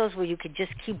one of those where you could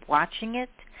just keep watching it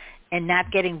and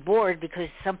not getting bored because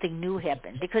something new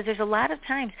happened. Because there's a lot of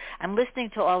times, I'm listening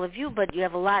to all of you, but you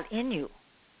have a lot in you.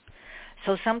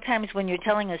 So sometimes when you're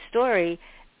telling a story,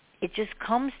 it just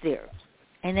comes there.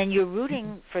 And then you're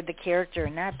rooting for the character or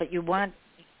not, but you want,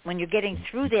 when you're getting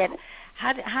through that,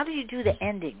 how do you do the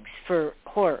endings for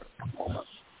horror?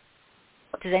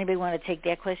 Does anybody want to take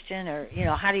that question? Or,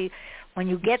 how do you, when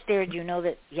you get there, do you know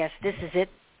that, yes, this is it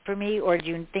for me, or do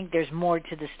you think there's more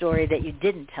to the story that you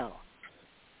didn't tell?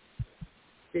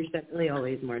 There's definitely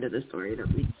always more to the story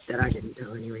that I didn't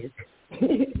tell anyways.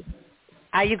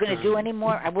 Are you going to do any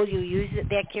more? Will you use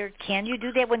that character? Can you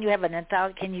do that when you have an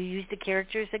anthology? Can you use the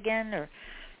characters again? Or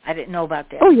I didn't know about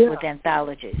that with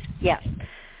anthologies. Yeah.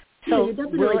 So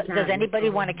does anybody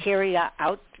want to carry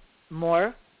out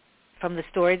more from the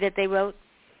story that they wrote?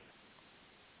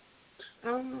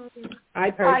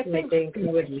 I personally think I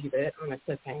would leave it on a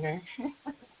cliffhanger.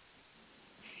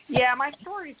 Yeah, my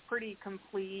story's pretty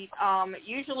complete.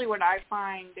 Usually what I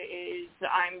find is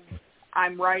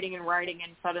I'm writing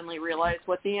and suddenly realize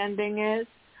what the ending is.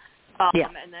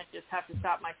 And then just have to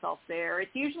stop myself there.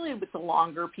 It's usually with the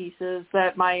longer pieces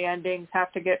that my endings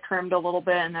have to get trimmed a little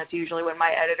bit, and that's usually when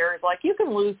my editor is like, you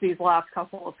can lose these last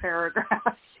couple of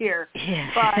paragraphs here. Yeah.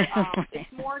 But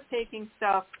it's more taking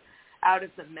stuff out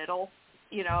of the middle,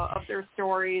 of their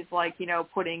stories, like,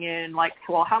 putting in, like,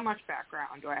 well, how much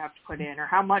background do I have to put in, or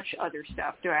how much other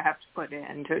stuff do I have to put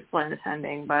in to explain this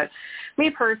ending? But me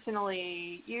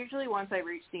personally, usually once I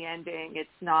reach the ending, it's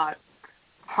not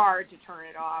hard to turn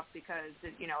it off because,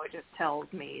 it just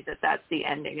tells me that that's the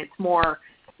ending. It's more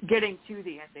getting to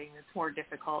the ending that's more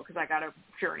difficult because I got to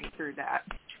journey through that.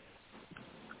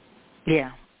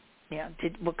 Yeah. Yeah,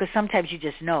 because sometimes you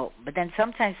just know. But then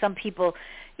sometimes some people,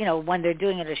 when they're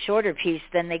doing it a shorter piece,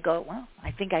 then they go, well,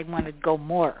 I think I want to go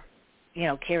more,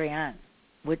 carry on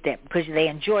with that because they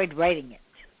enjoyed writing it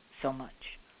so much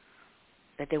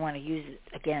that they want to use it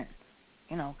again,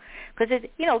 because,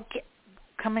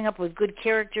 coming up with good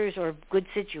characters or good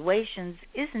situations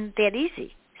isn't that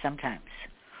easy sometimes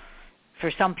for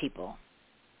some people.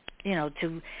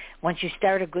 Once you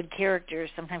start a good character,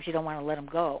 sometimes you don't want to let them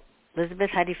go. Elizabeth,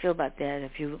 how do you feel about that?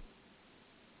 Have you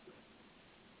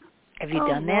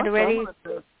done that already?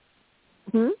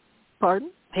 Pardon?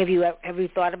 Have you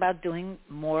thought about doing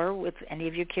more with any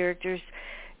of your characters?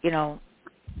 Instead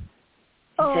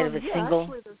of a single.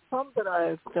 Actually, there's some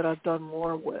that I've done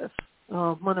more with.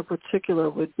 One in particular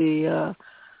would be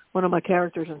one of my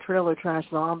characters in Trailer Trash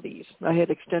Zombies. I had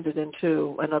extended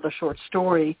into another short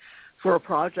story for a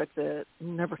project that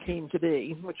never came to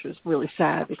be, which was really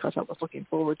sad because I was looking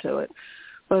forward to it.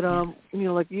 But,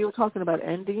 like you were talking about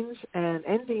endings, and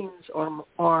endings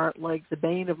are like the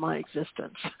bane of my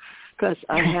existence because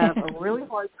I have a really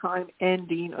hard time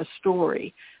ending a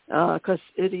story because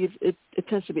it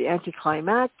tends to be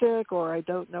anticlimactic or I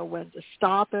don't know when to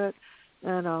stop it.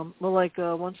 And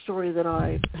one story that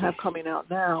I have coming out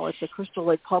now, it's a Crystal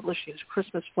Lake Publishing's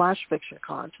Christmas Flash Fiction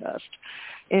Contest,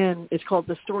 and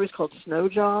the story's called Snow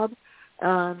Job.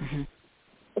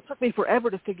 It took me forever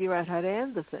to figure out how to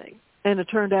end the thing, and it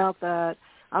turned out that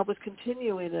I was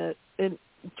continuing it, and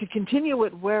to continue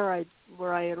it where I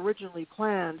had originally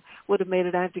planned would have made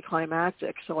it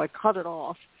anticlimactic, so I cut it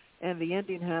off, and the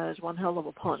ending has one hell of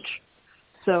a punch.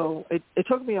 So it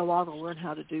took me a while to learn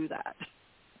how to do that.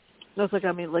 I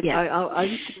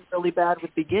used to be really bad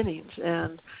with beginnings,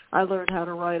 and I learned how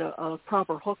to write a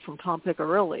proper hook from Tom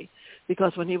Piccirilli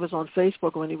because when he was on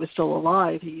Facebook, when he was still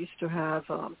alive, he used to have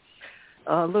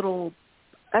a little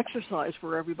exercise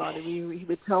for everybody. He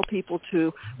would tell people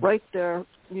to write their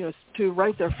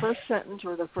first sentence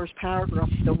or their first paragraph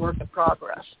as a work in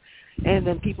progress, and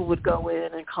then people would go in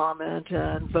and comment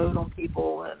and vote on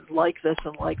people and like this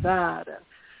and like that, and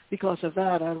because of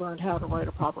that, I learned how to write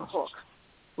a proper hook,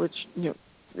 which is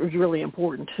really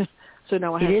important. So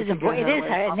now I have to figure out how to It is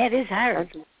hard, and that is hard.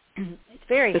 It's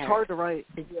very hard. It's hard to write.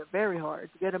 Yeah, very hard.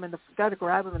 To get them got to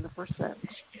grab them in the first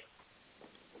sentence.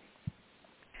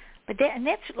 But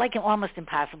that's like almost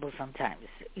impossible sometimes,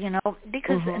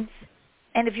 because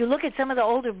and if you look at some of the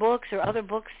older books or other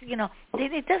books,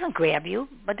 it doesn't grab you,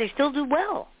 but they still do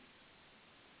well.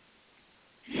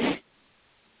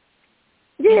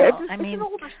 Yeah, it's an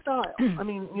older style. I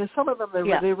mean, some of them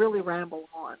they really ramble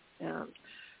on, and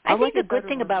I think the good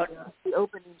thing about the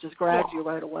opening just grabs you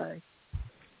right away.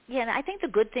 Yeah, and I think the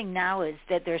good thing now is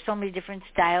that there are so many different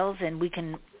styles, and we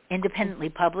can independently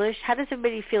publish. How does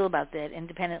everybody feel about that,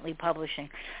 independently publishing?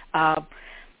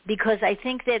 Because I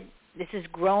think that this is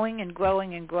growing and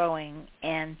growing and growing,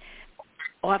 and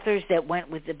authors that went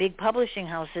with the big publishing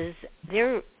houses,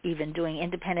 they're even doing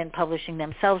independent publishing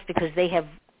themselves because they have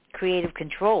creative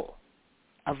control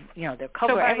of, their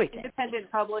cover, so by everything.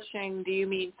 Independent publishing, do you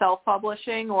mean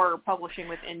self-publishing or publishing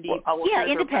with indie publishers? Yeah,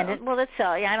 independent. Well, that's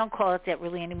I don't call it that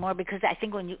really anymore because I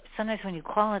think sometimes when you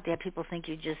call it that, people think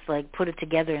you just like put it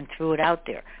together and threw it out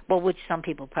there. Well, which some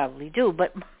people probably do,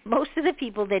 but most of the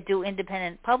people that do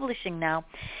independent publishing now,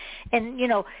 and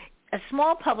a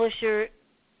small publisher,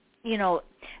 a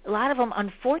lot of them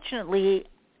unfortunately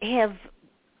have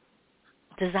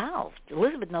dissolved.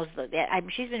 Elizabeth knows that.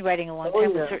 She's been writing a long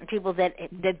time with certain people that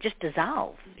just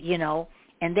dissolve,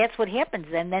 and that's what happens.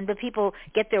 And then the people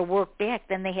get their work back,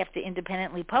 then they have to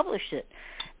independently publish it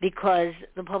because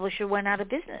the publisher went out of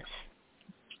business.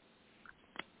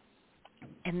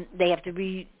 And they have to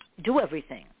redo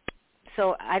everything.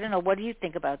 So I don't know. What do you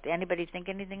think about that? Anybody think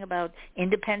anything about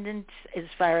independence as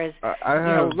far as,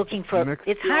 looking for –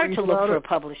 it's hard to look for a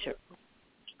publisher.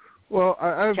 Well,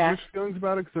 I have Josh? mixed feelings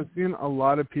about it because I've seen a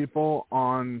lot of people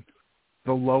on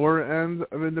the lower end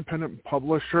of independent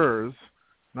publishers,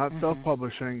 not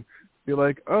self-publishing, be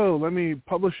like, oh, let me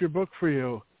publish your book for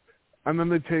you. And then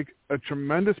they take a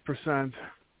tremendous percent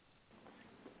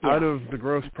out of the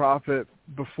gross profit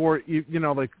before,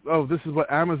 oh, this is what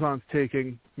Amazon's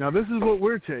taking. Now this is what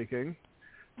we're taking.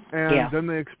 And then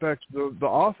they expect the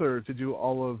author to do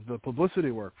all of the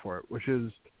publicity work for it, which is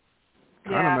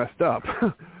kind of messed up.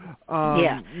 Well,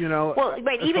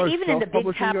 right, even in the big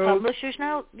top publishers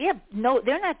now,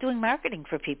 they're not doing marketing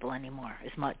for people anymore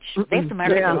as much. They have to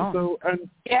market their own.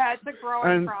 It's a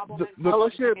growing problem.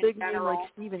 Unless you're a big name like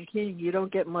Stephen King, you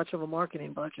don't get much of a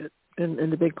marketing budget in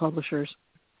the big publishers.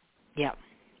 Yeah.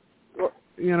 Well,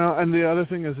 and the other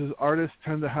thing is artists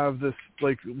tend to have this,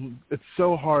 it's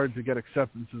so hard to get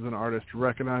acceptance as an artist,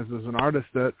 recognized as an artist,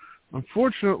 that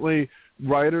unfortunately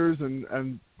writers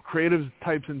and creative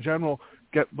types in general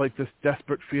get this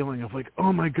desperate feeling of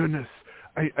oh my goodness,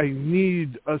 I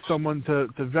need someone to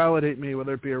validate me,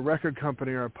 whether it be a record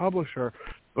company or a publisher.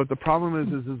 But the problem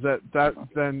is that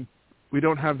then we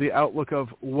don't have the outlook of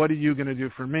what are you going to do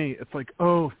for me? It's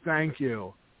oh, thank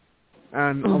you.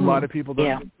 And a lot of people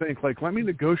don't think let me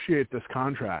negotiate this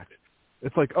contract.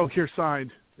 It's oh, here,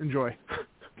 signed, enjoy.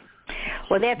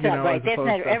 Well, that's not right. That's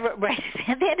not ever right.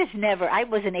 That is never. I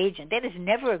was an agent. That is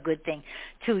never a good thing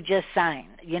to just sign.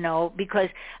 Because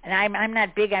and I'm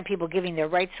not big on people giving their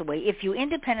rights away. If you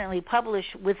independently publish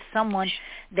with someone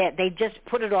that they just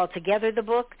put it all together, the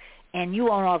book, and you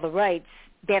own all the rights,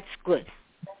 that's good.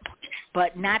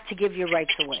 But not to give your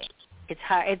rights away. It's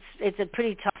hard. It's a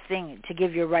pretty tough thing to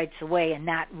give your rights away and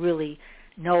not really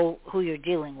know who you're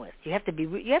dealing with. You have to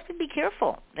be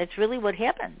careful. That's really what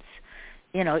happens.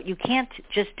 You can't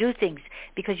just do things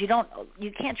because you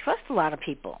can't trust a lot of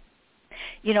people.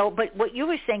 But what you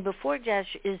were saying before, Josh,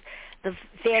 is the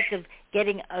fact of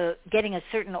getting a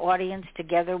certain audience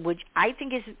together, which I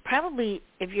think is probably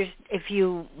if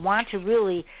you want to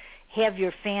really have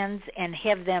your fans and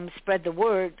have them spread the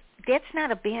word, that's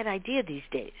not a bad idea these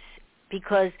days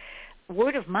because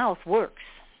word of mouth works,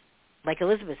 like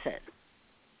Elizabeth said.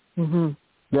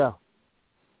 Yeah.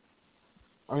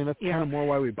 I mean, that's kind of more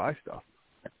why we buy stuff.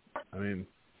 I mean,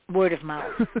 word of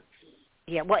mouth.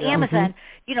 Well, Amazon,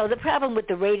 the problem with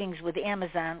the ratings with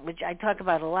Amazon, which I talk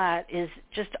about a lot, is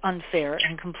just unfair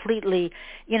and completely,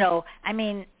 I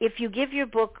mean, if you give your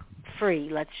book free,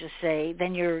 let's just say,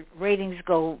 then your ratings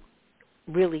go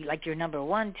really you're number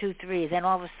 1, 2, 3, then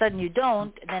all of a sudden you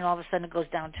don't, and then all of a sudden it goes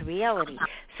down to reality.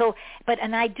 So,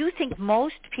 and I do think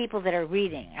most people that are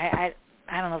reading, I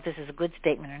don't know if this is a good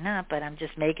statement or not, but I'm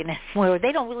just making it where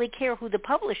they don't really care who the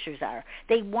publishers are.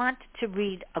 They want to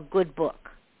read a good book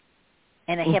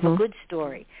and have a good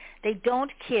story. They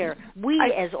don't care. We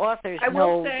as authors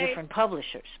know different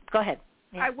publishers. Go ahead.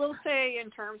 I will say in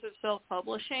terms of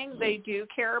self-publishing, they do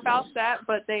care about that,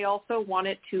 but they also want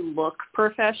it to look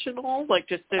professional, like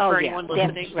just for anyone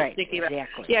listening. Right, thinking about,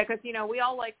 exactly. Yeah, because, we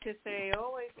all like to say,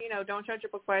 don't judge a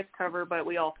book by its cover, but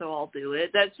we also all do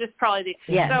it. That's just probably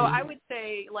So I would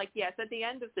say, yes, at the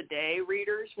end of the day,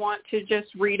 readers want to just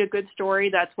read a good story.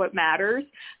 That's what matters.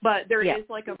 But there is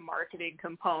a marketing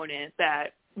component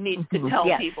that needs to tell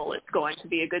people it's going to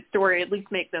be a good story, at least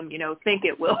make them, think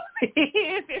it will be.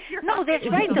 No, that's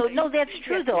right though. No, that's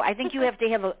true though. I think you have to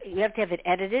have it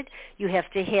edited. You have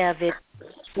to have it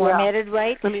formatted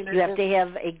right. You have to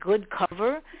have a good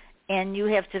cover, and you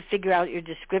have to figure out your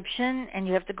description, and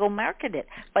you have to go market it.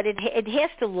 But it has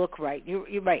to look right.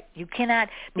 You're right. You cannot,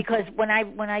 because when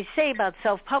I say about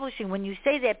self-publishing, when you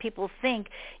say that, people think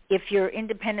if you're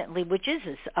independently, which is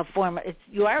a form,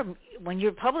 you are, when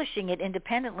you're publishing it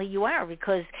independently, you are,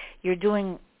 because you're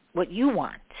doing what you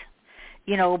want,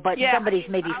 but somebody's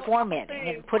maybe formatting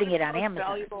and putting it on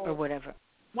Amazon or whatever.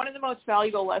 One of the most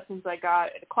valuable lessons I got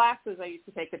at classes I used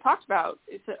to take that talked about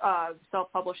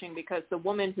self-publishing, because the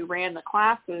woman who ran the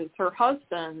classes, her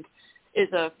husband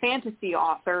is a fantasy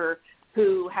author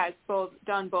who has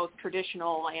done both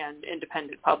traditional and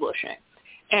independent publishing.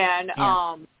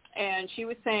 And she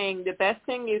was saying the best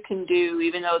thing you can do,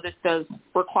 even though this does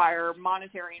require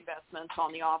monetary investments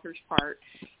on the author's part,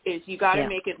 is you got to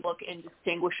make it look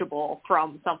indistinguishable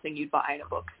from something you'd buy in a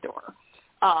bookstore.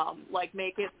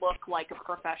 Make it look like a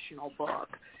professional book.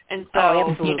 And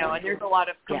so, and there's a lot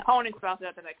of components about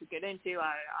that I could get into,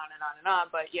 on and on and on.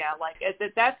 But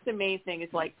that's the main thing, is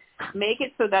make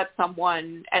it so that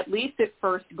someone, at least at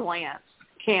first glance,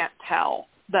 can't tell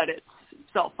that it's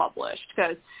self-published,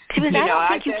 because I don't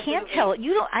think you can tell.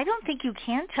 I don't think you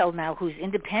can tell now who's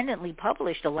independently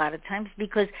published a lot of times,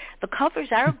 because the covers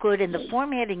are good and the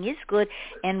formatting is good,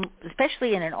 and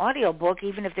especially in an audio book,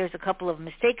 even if there's a couple of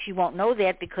mistakes, you won't know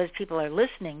that because people are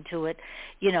listening to it,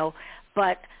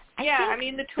 But I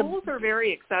think the tools are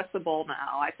very accessible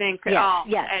now. I think. Now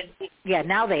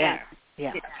they are.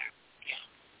 Yeah.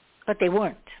 But they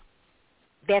weren't.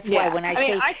 That's why when I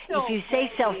say, if you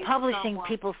say self-publishing,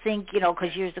 people think,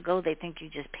 because years ago they think you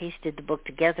just pasted the book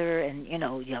together and,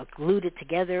 you glued it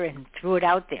together and threw it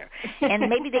out there. And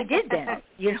maybe they did then,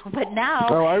 but now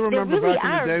I remember really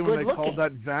back in the day when they looking. called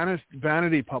that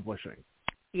vanity publishing.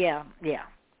 Yeah.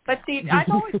 But see, I've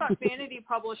always thought vanity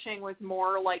publishing was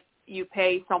more like you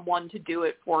pay someone to do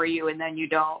it for you and then you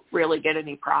don't really get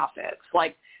any profits.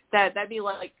 That'd be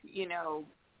like,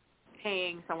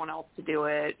 paying someone else to do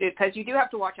it, because you do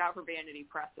have to watch out for vanity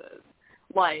presses.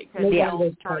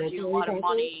 They'll charge you a lot of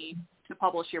money to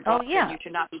publish your book, and you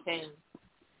should not be paying.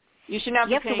 You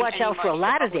have to watch out for a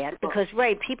lot of that, because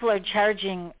people are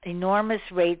charging enormous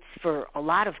rates for a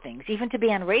lot of things, even to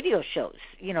be on radio shows.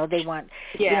 They want.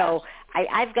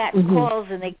 I've gotten calls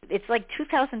and it's like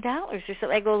 $2,000 or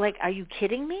something. I go are you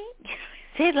kidding me?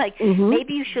 Say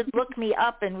maybe you should look me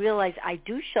up and realize I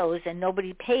do shows and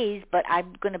nobody pays, but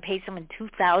I'm going to pay someone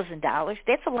 $2,000.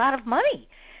 That's a lot of money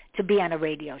to be on a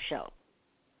radio show.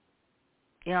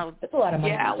 That's a lot of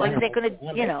money. Yeah, they're going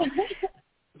to,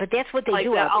 But that's what they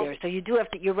do out there. So you do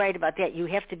have to. You're right about that. You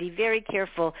have to be very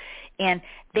careful, and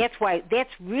that's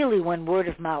really when word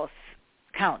of mouth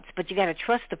counts. But you got to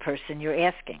trust the person you're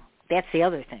asking. That's the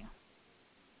other thing.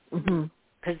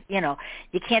 Because,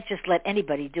 you can't just let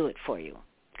anybody do it for you,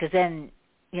 because then,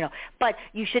 but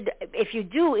you should, if you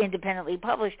do independently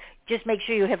publish, just make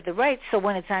sure you have the rights, so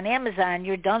when it's on Amazon,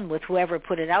 you're done with whoever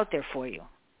put it out there for you.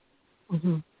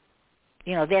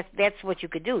 That's what you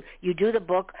could do. You do the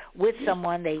book with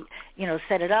someone, they,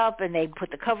 set it up, and they put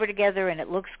the cover together, and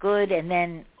it looks good, and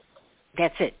then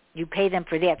that's it. You pay them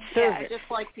for that service,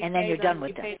 and then you're done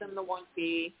with them. You pay them the one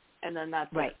fee, and then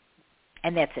that's right. It.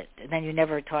 And that's it. And then you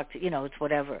never talk to, it's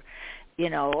whatever,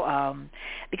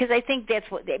 because I think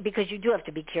because you do have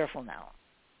to be careful now.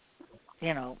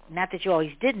 Not that you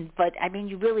always didn't, but I mean,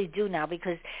 you really do now,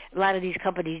 because a lot of these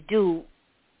companies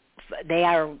they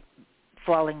are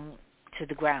falling to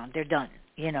the ground. They're done,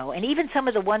 and even some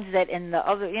of the ones that in the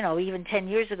other, even 10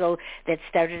 years ago that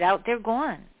started out, they're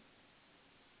gone.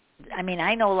 I mean,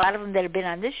 I know a lot of them that have been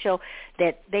on this show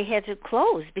that they had to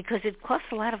close because it costs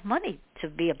a lot of money to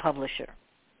be a publisher,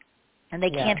 and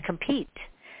they can't compete,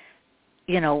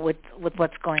 with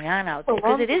what's going on out there,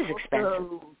 because it is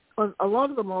expensive. A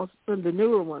lot of the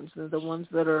newer ones, the ones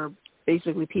that are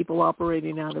basically people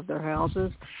operating out of their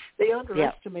houses, they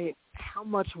underestimate how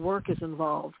much work is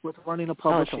involved with running a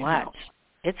publishing house.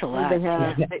 It's a lot.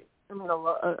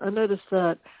 I noticed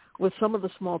that with some of the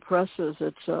small presses,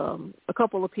 it's a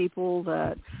couple of people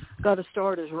that got a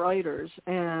start as writers,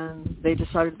 and they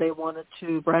decided they wanted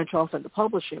to branch off into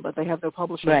publishing, but they have no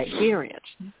publishing experience.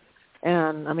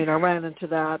 And I mean, I ran into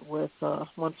that with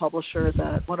one publisher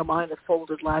that one of mine had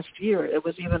folded last year. It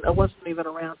wasn't even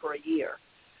around for a year,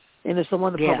 and it's the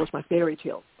one that published my fairy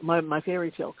tale, my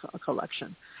fairy tale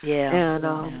collection. Yeah.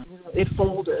 And it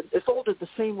folded. It folded the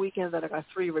same weekend that I got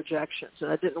 3 rejections,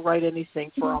 and I didn't write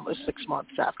anything for almost 6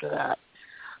 months after that.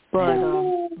 But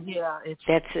I'd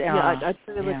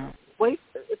say wait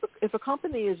if a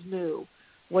company is new,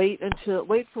 wait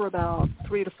for about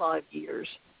 3 to 5 years.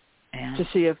 To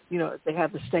see if they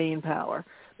have the staying power,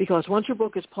 because once your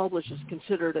book is published, it's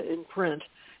considered in print,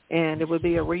 and it would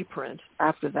be a reprint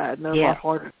after that, and a lot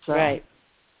harder to sell. Right.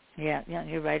 Yeah,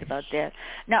 you're right about that.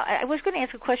 Now, I was going to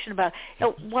ask a question about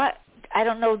what. I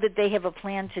don't know that they have a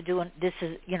plan to do this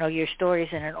is your stories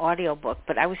in an audio book,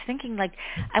 but I was thinking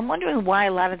I'm wondering why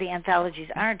a lot of the anthologies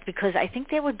aren't, because I think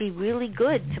that would be really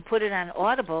good to put it on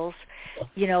Audibles,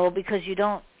 because you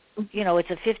don't. It's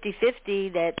a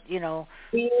 50-50 that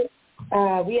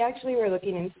We actually were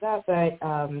looking into that, but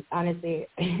honestly,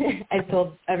 I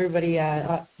told everybody,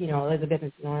 Elizabeth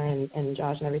and Sonora and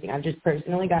Josh and everything, I've just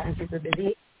personally gotten super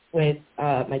busy with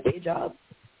my day job.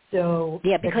 So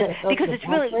because it's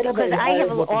really, because I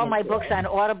have all my books on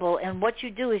Audible, and what you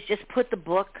do is just put the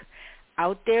book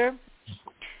out there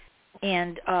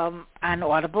and on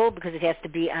Audible, because it has to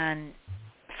be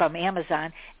from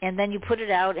Amazon, and then you put it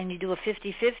out and you do a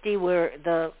 50-50 where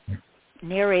the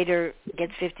narrator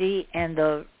gets 50 and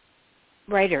the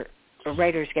writers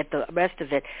get the rest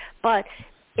of it. But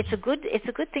it's a good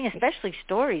thing, especially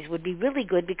stories would be really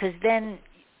good, because then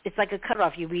it's like a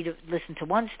cutoff. You listen to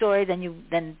one story,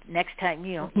 then next time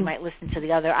you might listen to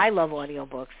the other. I love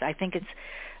audiobooks. I think it's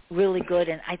really good,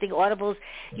 and I think Audibles,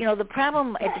 the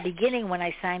problem at the beginning when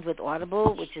I signed with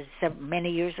Audible, which is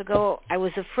many years ago, I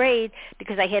was afraid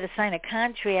because I had to sign a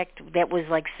contract that was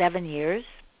like 7 years.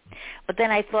 But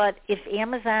then I thought, if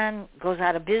Amazon goes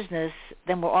out of business,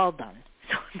 then we're all done.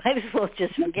 So I might as well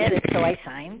just forget it. So I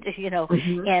signed,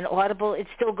 and Audible, it's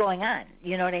still going on.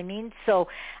 You know what I mean? So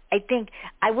I think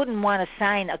I wouldn't want to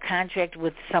sign a contract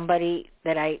with somebody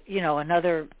that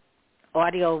another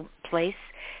audio place,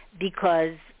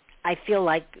 because I feel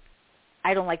like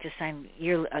I don't like to sign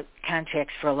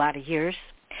contracts for a lot of years.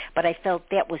 But I felt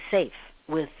that was safe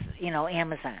with,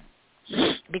 Amazon,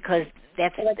 because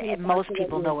most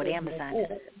people know what Amazon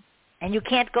is. And you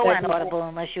can't go on Audible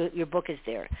unless your book is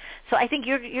there. So I think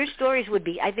your stories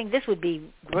I think this would be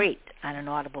great on an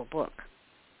Audible book.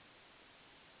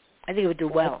 I think it would do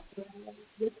well.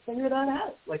 Let's figure that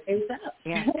out.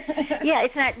 Yeah,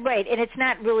 it's not right, and it's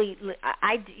not really.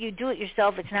 You do it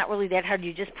yourself. It's not really that hard.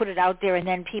 You just put it out there, and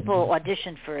then people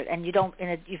audition for it. And you don't.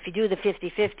 And if you do the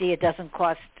 50-50, it doesn't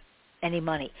cost any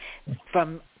money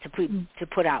to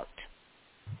put out.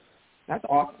 That's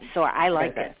awesome. So I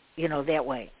like it, that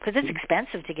way, because it's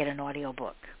expensive to get an audio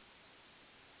book.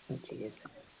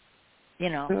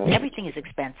 Everything is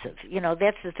expensive.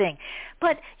 That's the thing.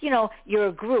 But, you're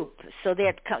a group, so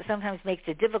that sometimes makes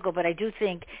it difficult. But I do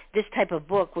think this type of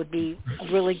book would be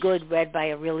really good, read by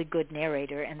a really good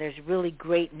narrator, and there's really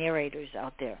great narrators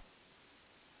out there.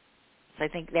 So I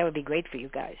think that would be great for you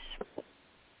guys.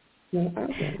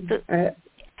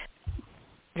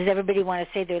 Does everybody want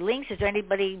to say their links? Does there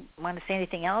anybody want to say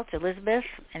anything else? Elizabeth,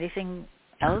 anything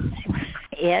else you want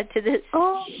to add to this?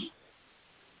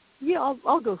 Yeah,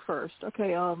 I'll go first.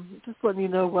 Okay, just letting you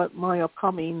know what my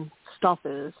upcoming stuff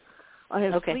is. I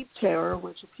have Sleep Terror,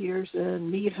 which appears in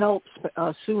Need Help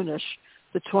soonish,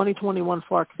 the 2021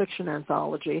 Fark Fiction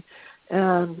Anthology.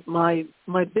 And my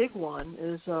big one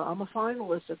is I'm a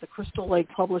finalist at the Crystal Lake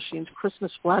Publishing's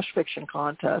Christmas Flash Fiction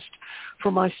Contest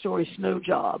for my story Snow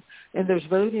Job. And there's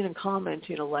voting and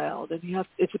commenting allowed. And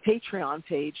it's a Patreon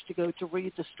page to go to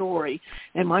read the story.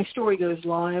 And my story goes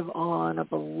live on, I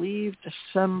believe,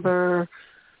 December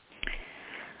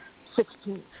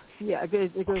 16th. Yeah,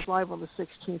 it goes live on the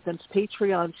 16th. And it's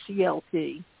Patreon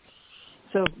CLP.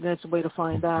 So that's a way to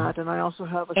find that. And I also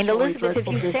have a. And Elizabeth, if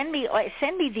you send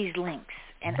me these links,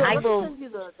 and I will send you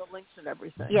the links and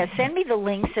everything. Yeah, send me the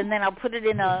links, and then I'll put it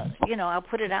I'll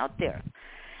put it out there.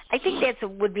 I think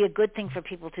would be a good thing for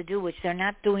people to do, which they're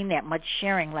not doing that much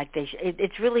sharing like they.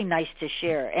 It's really nice to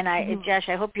share. And Josh,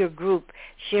 I hope your group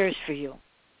shares for you,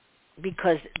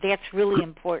 because that's really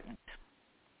important.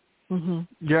 Mm-hmm.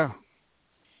 Yeah.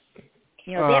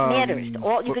 That matters.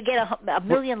 You could get a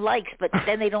million likes, but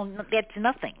then that's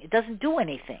nothing. It doesn't do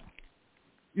anything.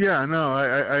 Yeah, no,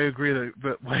 I agree that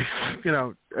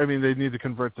they need to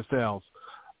convert the sales.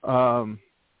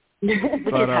 Which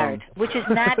is hard, which is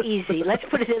not easy.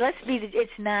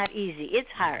 It's not easy. It's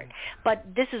hard. But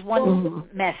this is one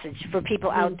message for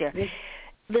people out there.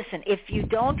 Listen, if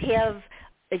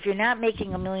you're not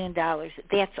making $1 million,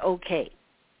 that's okay.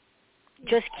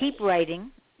 Just keep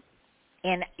writing,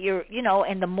 and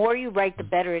and the more you write, the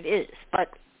better it is. But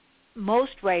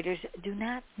most writers do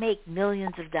not make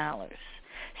millions of dollars.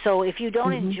 So if you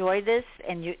don't enjoy this,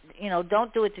 and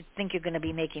don't do it to think you're going to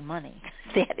be making money.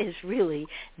 That is really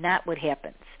not what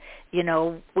happens. We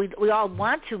all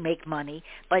want to make money,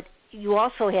 but you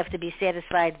also have to be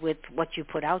satisfied with what you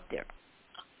put out there.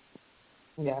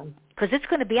 Yeah. Because it's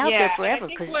going to be out there forever. I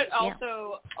think what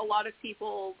also a lot of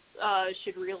people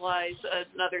should realize,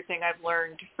 another thing I've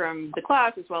learned from the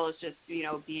class, as well as just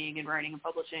being in writing and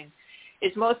publishing,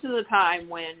 is most of the time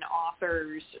when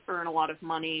authors earn a lot of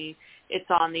money, it's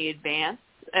on the advance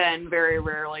and very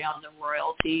rarely on the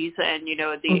royalties. And, you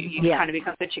kind of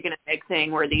become the chicken and egg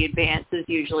thing where the advance is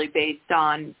usually based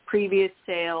on previous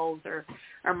sales or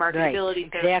marketability.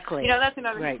 Right, exactly. So, that's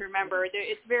another thing to remember.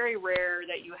 It's very rare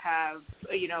that you have,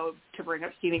 to bring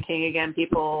up Stephen King again,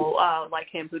 people like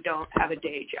him who don't have a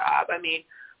day job. I mean,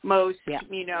 most,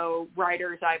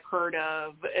 writers I've heard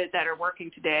of that are working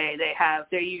today,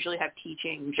 they usually have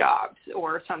teaching jobs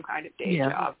or some kind of day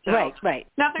job. So right.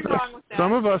 Nothing wrong with that.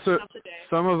 Some of us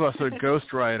are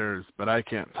ghostwriters, but I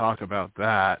can't talk about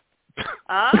that.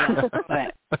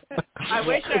 Right. I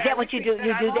wish. Is that what you do?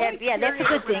 You do that? Yeah, that's a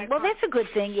good thing. Well, that's a good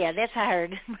thing. Yeah, that's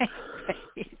hard.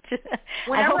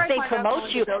 I hope they promote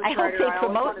you.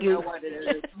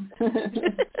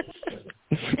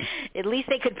 At least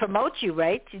they could promote you,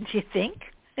 right? Did you think?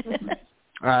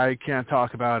 I can't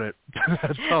talk about it.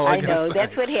 That's all I know. say.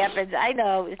 That's what happens. I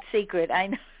know. It's secret. I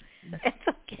know. It's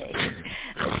okay.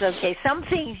 It's okay. Some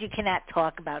things you cannot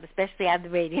talk about, especially on the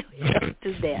radio. Don't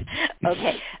do that.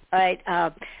 Okay.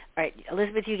 All right.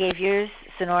 Elizabeth, you gave yours.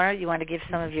 Sonora, you want to give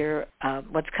some of your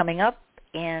what's coming up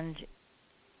and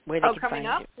where they can find you? Coming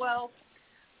up? Well,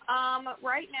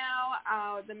 right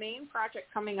now, the main project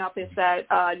coming up is that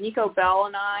Nico Bell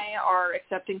and I are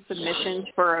accepting submissions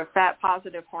for a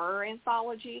fat-positive horror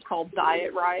anthology called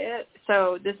Diet Riot.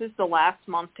 So this is the last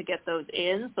month to get those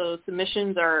in. So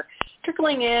submissions are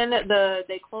trickling in.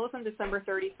 They close on December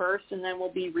 31st, and then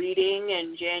we'll be reading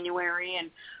in January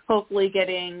and hopefully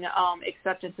getting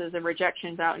acceptances and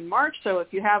rejections out in March. So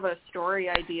if you have a story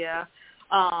idea,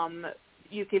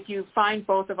 if you find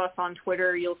both of us on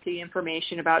Twitter, you'll see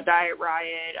information about Diet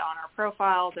Riot on our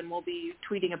profiles, and we'll be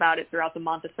tweeting about it throughout the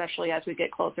month, especially as we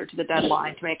get closer to the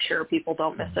deadline to make sure people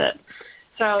don't miss it.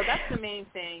 So that's the main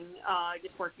thing,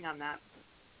 just working on that.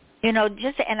 And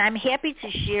I'm happy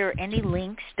to share any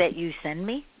links that you send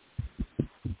me.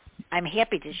 I'm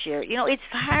happy to share. It's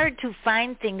hard to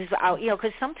find things out,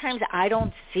 because sometimes I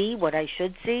don't see what I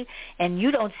should see, and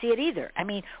you don't see it either. I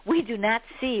mean, we do not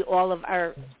see all of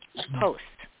our posts,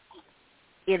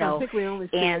 I think we only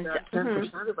see about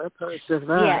 10% of our posts of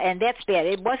that. Yeah, and that's bad.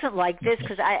 It wasn't like this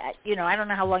because I don't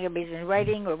know how long everybody's been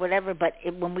writing or whatever, but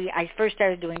when I first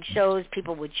started doing shows,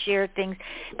 people would share things,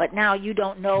 but now you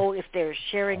don't know if they're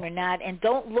sharing or not, and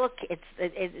don't look and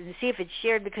see if it's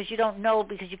shared because you don't know,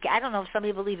 because I don't know if some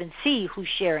people even see who's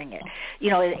sharing it.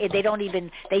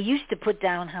 They used to put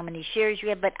down how many shares you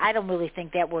have, but I don't really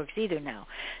think that works either now.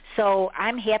 So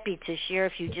I'm happy to share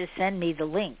if you just send me the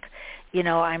link.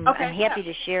 I'm happy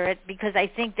to share it because I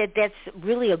think that that's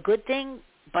really a good thing,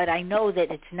 but I know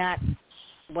that it's not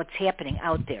what's happening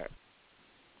out there.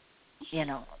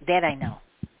 That I know.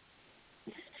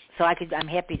 So I'm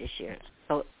happy to share it.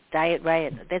 So Diet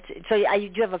Riot. Do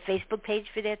you have a Facebook page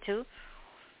for that too?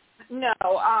 No,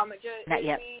 not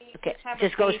yet. Okay,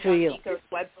 just goes through you. Nico's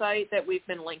website that we've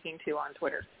been linking to on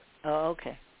Twitter. Oh,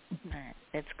 okay. All right,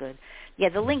 that's good. Yeah,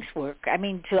 the links work. I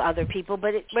mean, to other people,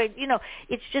 but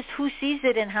it's just who sees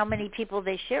it and how many people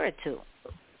they share it to.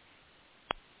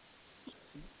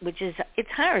 It's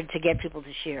hard to get people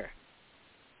to share,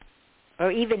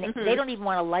 or even they don't even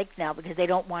want to like now because they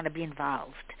don't want to be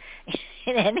involved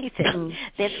in anything.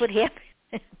 That's what happens.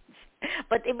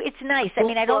 But it's nice. I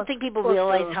mean, I don't think people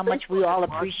realize how much we all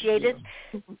appreciate it.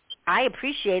 I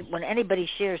appreciate when anybody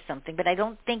shares something, but I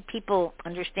don't think people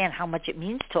understand how much it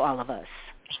means to all of us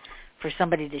for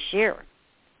somebody to share.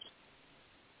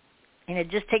 And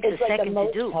it just takes a second to do.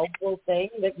 It's the most helpful thing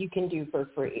that you can do for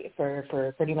free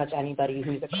for pretty much anybody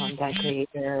who's a content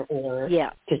creator or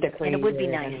just a creator. And it would be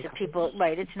nice if people,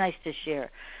 it's nice to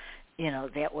share,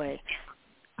 that way.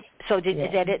 So is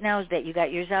that it now? Is that you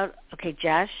got yours out? Okay,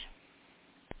 Josh?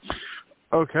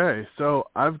 Okay, so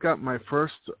I've got my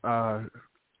first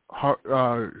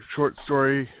short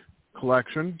story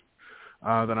collection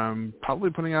that I'm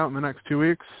probably putting out in the next 2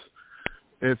 weeks,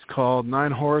 It's called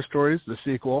 9 Horror Stories, the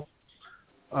sequel.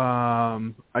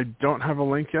 I don't have a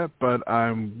link yet, but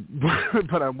I'm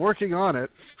working on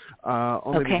it.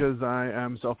 Only because I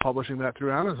am self-publishing that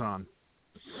through Amazon.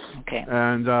 Okay.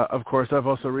 And of course, I've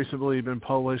also recently been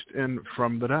published in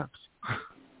From the Depths.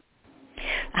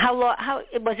 How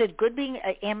was it good being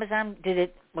at Amazon?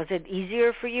 Was it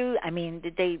easier for you? I mean,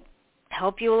 did they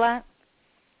help you a lot?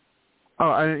 Oh,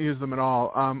 I didn't use them at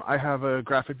all. I have a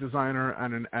graphic designer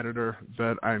and an editor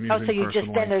that I'm using personally.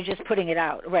 Oh, so they're just putting it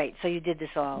out, right? So you did this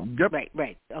all. Yep.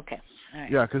 Right. Okay. All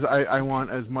right. Yeah, because I want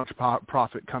as much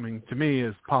profit coming to me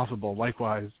as possible.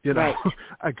 Likewise, right.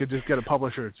 I could just get a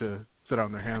publisher to sit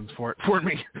on their hands for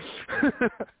me.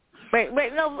 Right.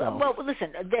 No, so. Well,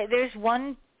 listen, there's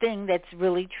one thing that's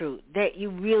really true, that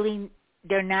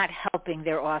they're not helping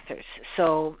their authors.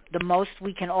 So the most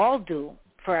we can all do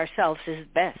for ourselves is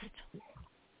best,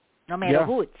 no matter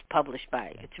who it's published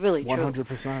by. It's really true.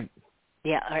 100%.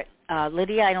 Yeah. All right.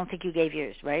 Lydia, I don't think you gave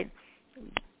yours, right?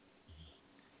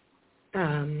 I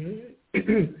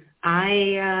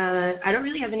don't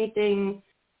really have anything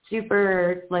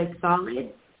super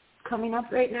solid coming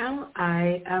up right now.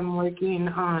 I am working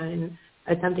on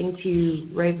attempting to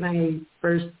write my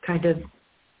first kind of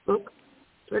book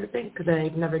sort of thing, because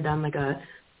I've never done a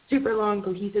super long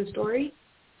cohesive story,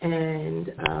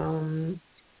 and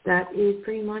that is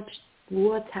pretty much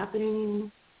what's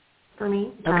happening for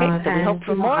me. Okay, so we hope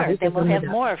for more. Then we'll have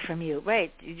more from you.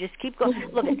 Right. You just keep going.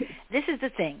 Look, this is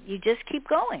the thing. You just keep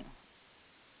going.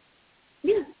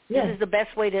 Yeah. This is the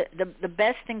best way to, the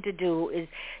best thing to do is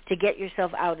to get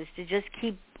yourself out, is to just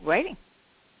keep writing.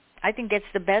 I think that's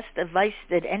the best advice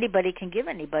that anybody can give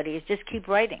anybody, is just keep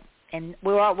writing. And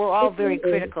we're all very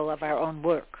critical of our own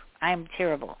work. I'm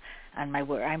terrible on my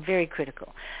work. I'm very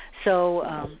critical.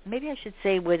 So maybe I should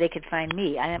say where they could find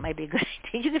me. That might be a good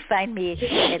idea. You can find me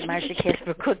at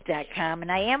MarshaCasperCook.com.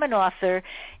 And I am an author,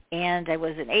 and I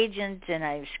was an agent, and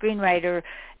I'm a screenwriter,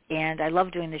 and I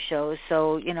love doing the shows.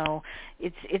 So,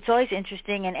 it's always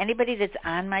interesting. And anybody that's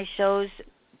on my shows,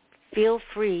 feel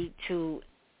free to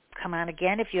come on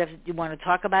again if you want to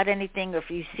talk about anything, or if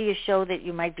you see a show that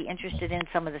you might be interested in,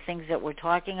 some of the things that we're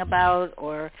talking about,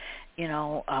 or,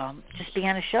 just be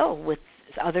on a show with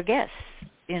other guests.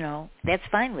 That's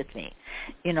fine with me.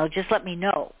 Just let me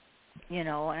know.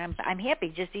 And I'm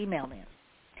happy. Just email me.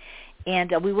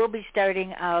 And we will be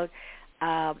starting out,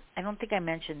 I don't think I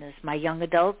mentioned this, my young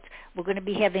adult. We're going to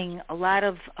be having a lot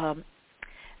of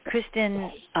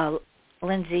Kristen,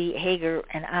 Lindsay Hager,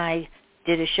 and I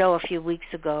did a show a few weeks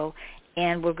ago,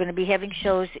 and we're going to be having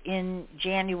shows in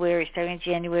January, starting in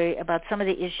January, about some of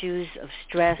the issues of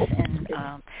stress and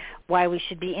why we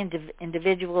should be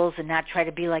individuals and not try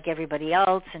to be like everybody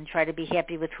else and try to be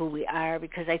happy with who we are,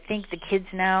 because I think the kids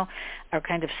now are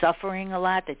kind of suffering a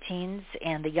lot, the teens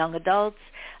and the young adults,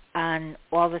 on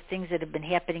all the things that have been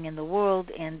happening in the world,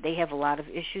 and they have a lot of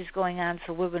issues going on,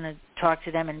 so we're going to talk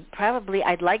to them, and probably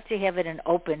I'd like to have it an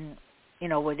open,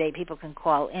 where people can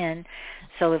call in,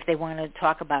 so if they want to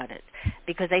talk about it,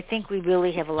 because I think we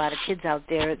really have a lot of kids out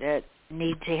there that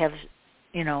need to have,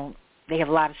 they have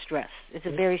a lot of stress. It's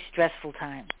a very stressful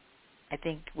time. I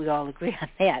think we all agree on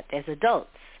that as adults,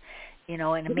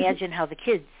 and imagine how the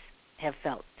kids have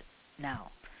felt now.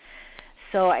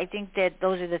 So I think that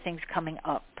those are the things coming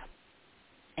up.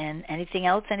 And anything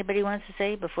else anybody wants to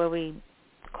say before we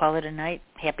call it a night?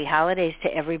 Happy holidays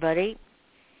to everybody.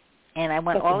 And I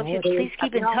want all of you, please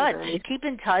keep in touch. Keep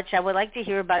in touch. I would like to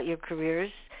hear about your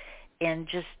careers, and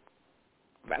just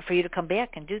for you to come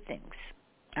back and do things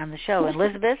on the show.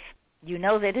 Elizabeth, you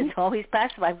know that it's always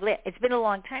possible. It's been a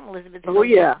long time, Elizabeth. Oh,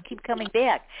 yeah. Keep coming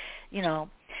back,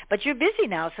 But you're busy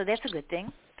now, so that's a good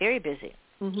thing. Very busy.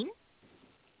 Mm-hmm.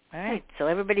 All right. So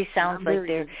everybody sounds like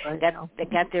they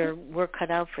got their work cut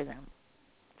out for them.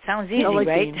 Sounds easy,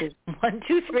 right? 1,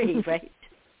 2, 3, right?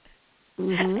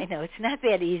 Mm-hmm. I know, it's not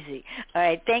that easy. All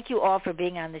right, thank you all for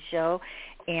being on the show,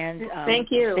 and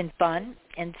thank you. It's been fun.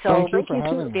 And so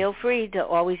feel free to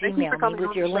always email me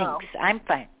with your links. I'm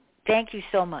fine. Thank you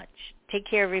so much. Take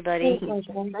care, everybody. Thank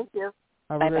you.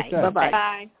 Have a great day.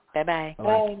 Bye-bye. Bye-bye.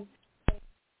 Bye.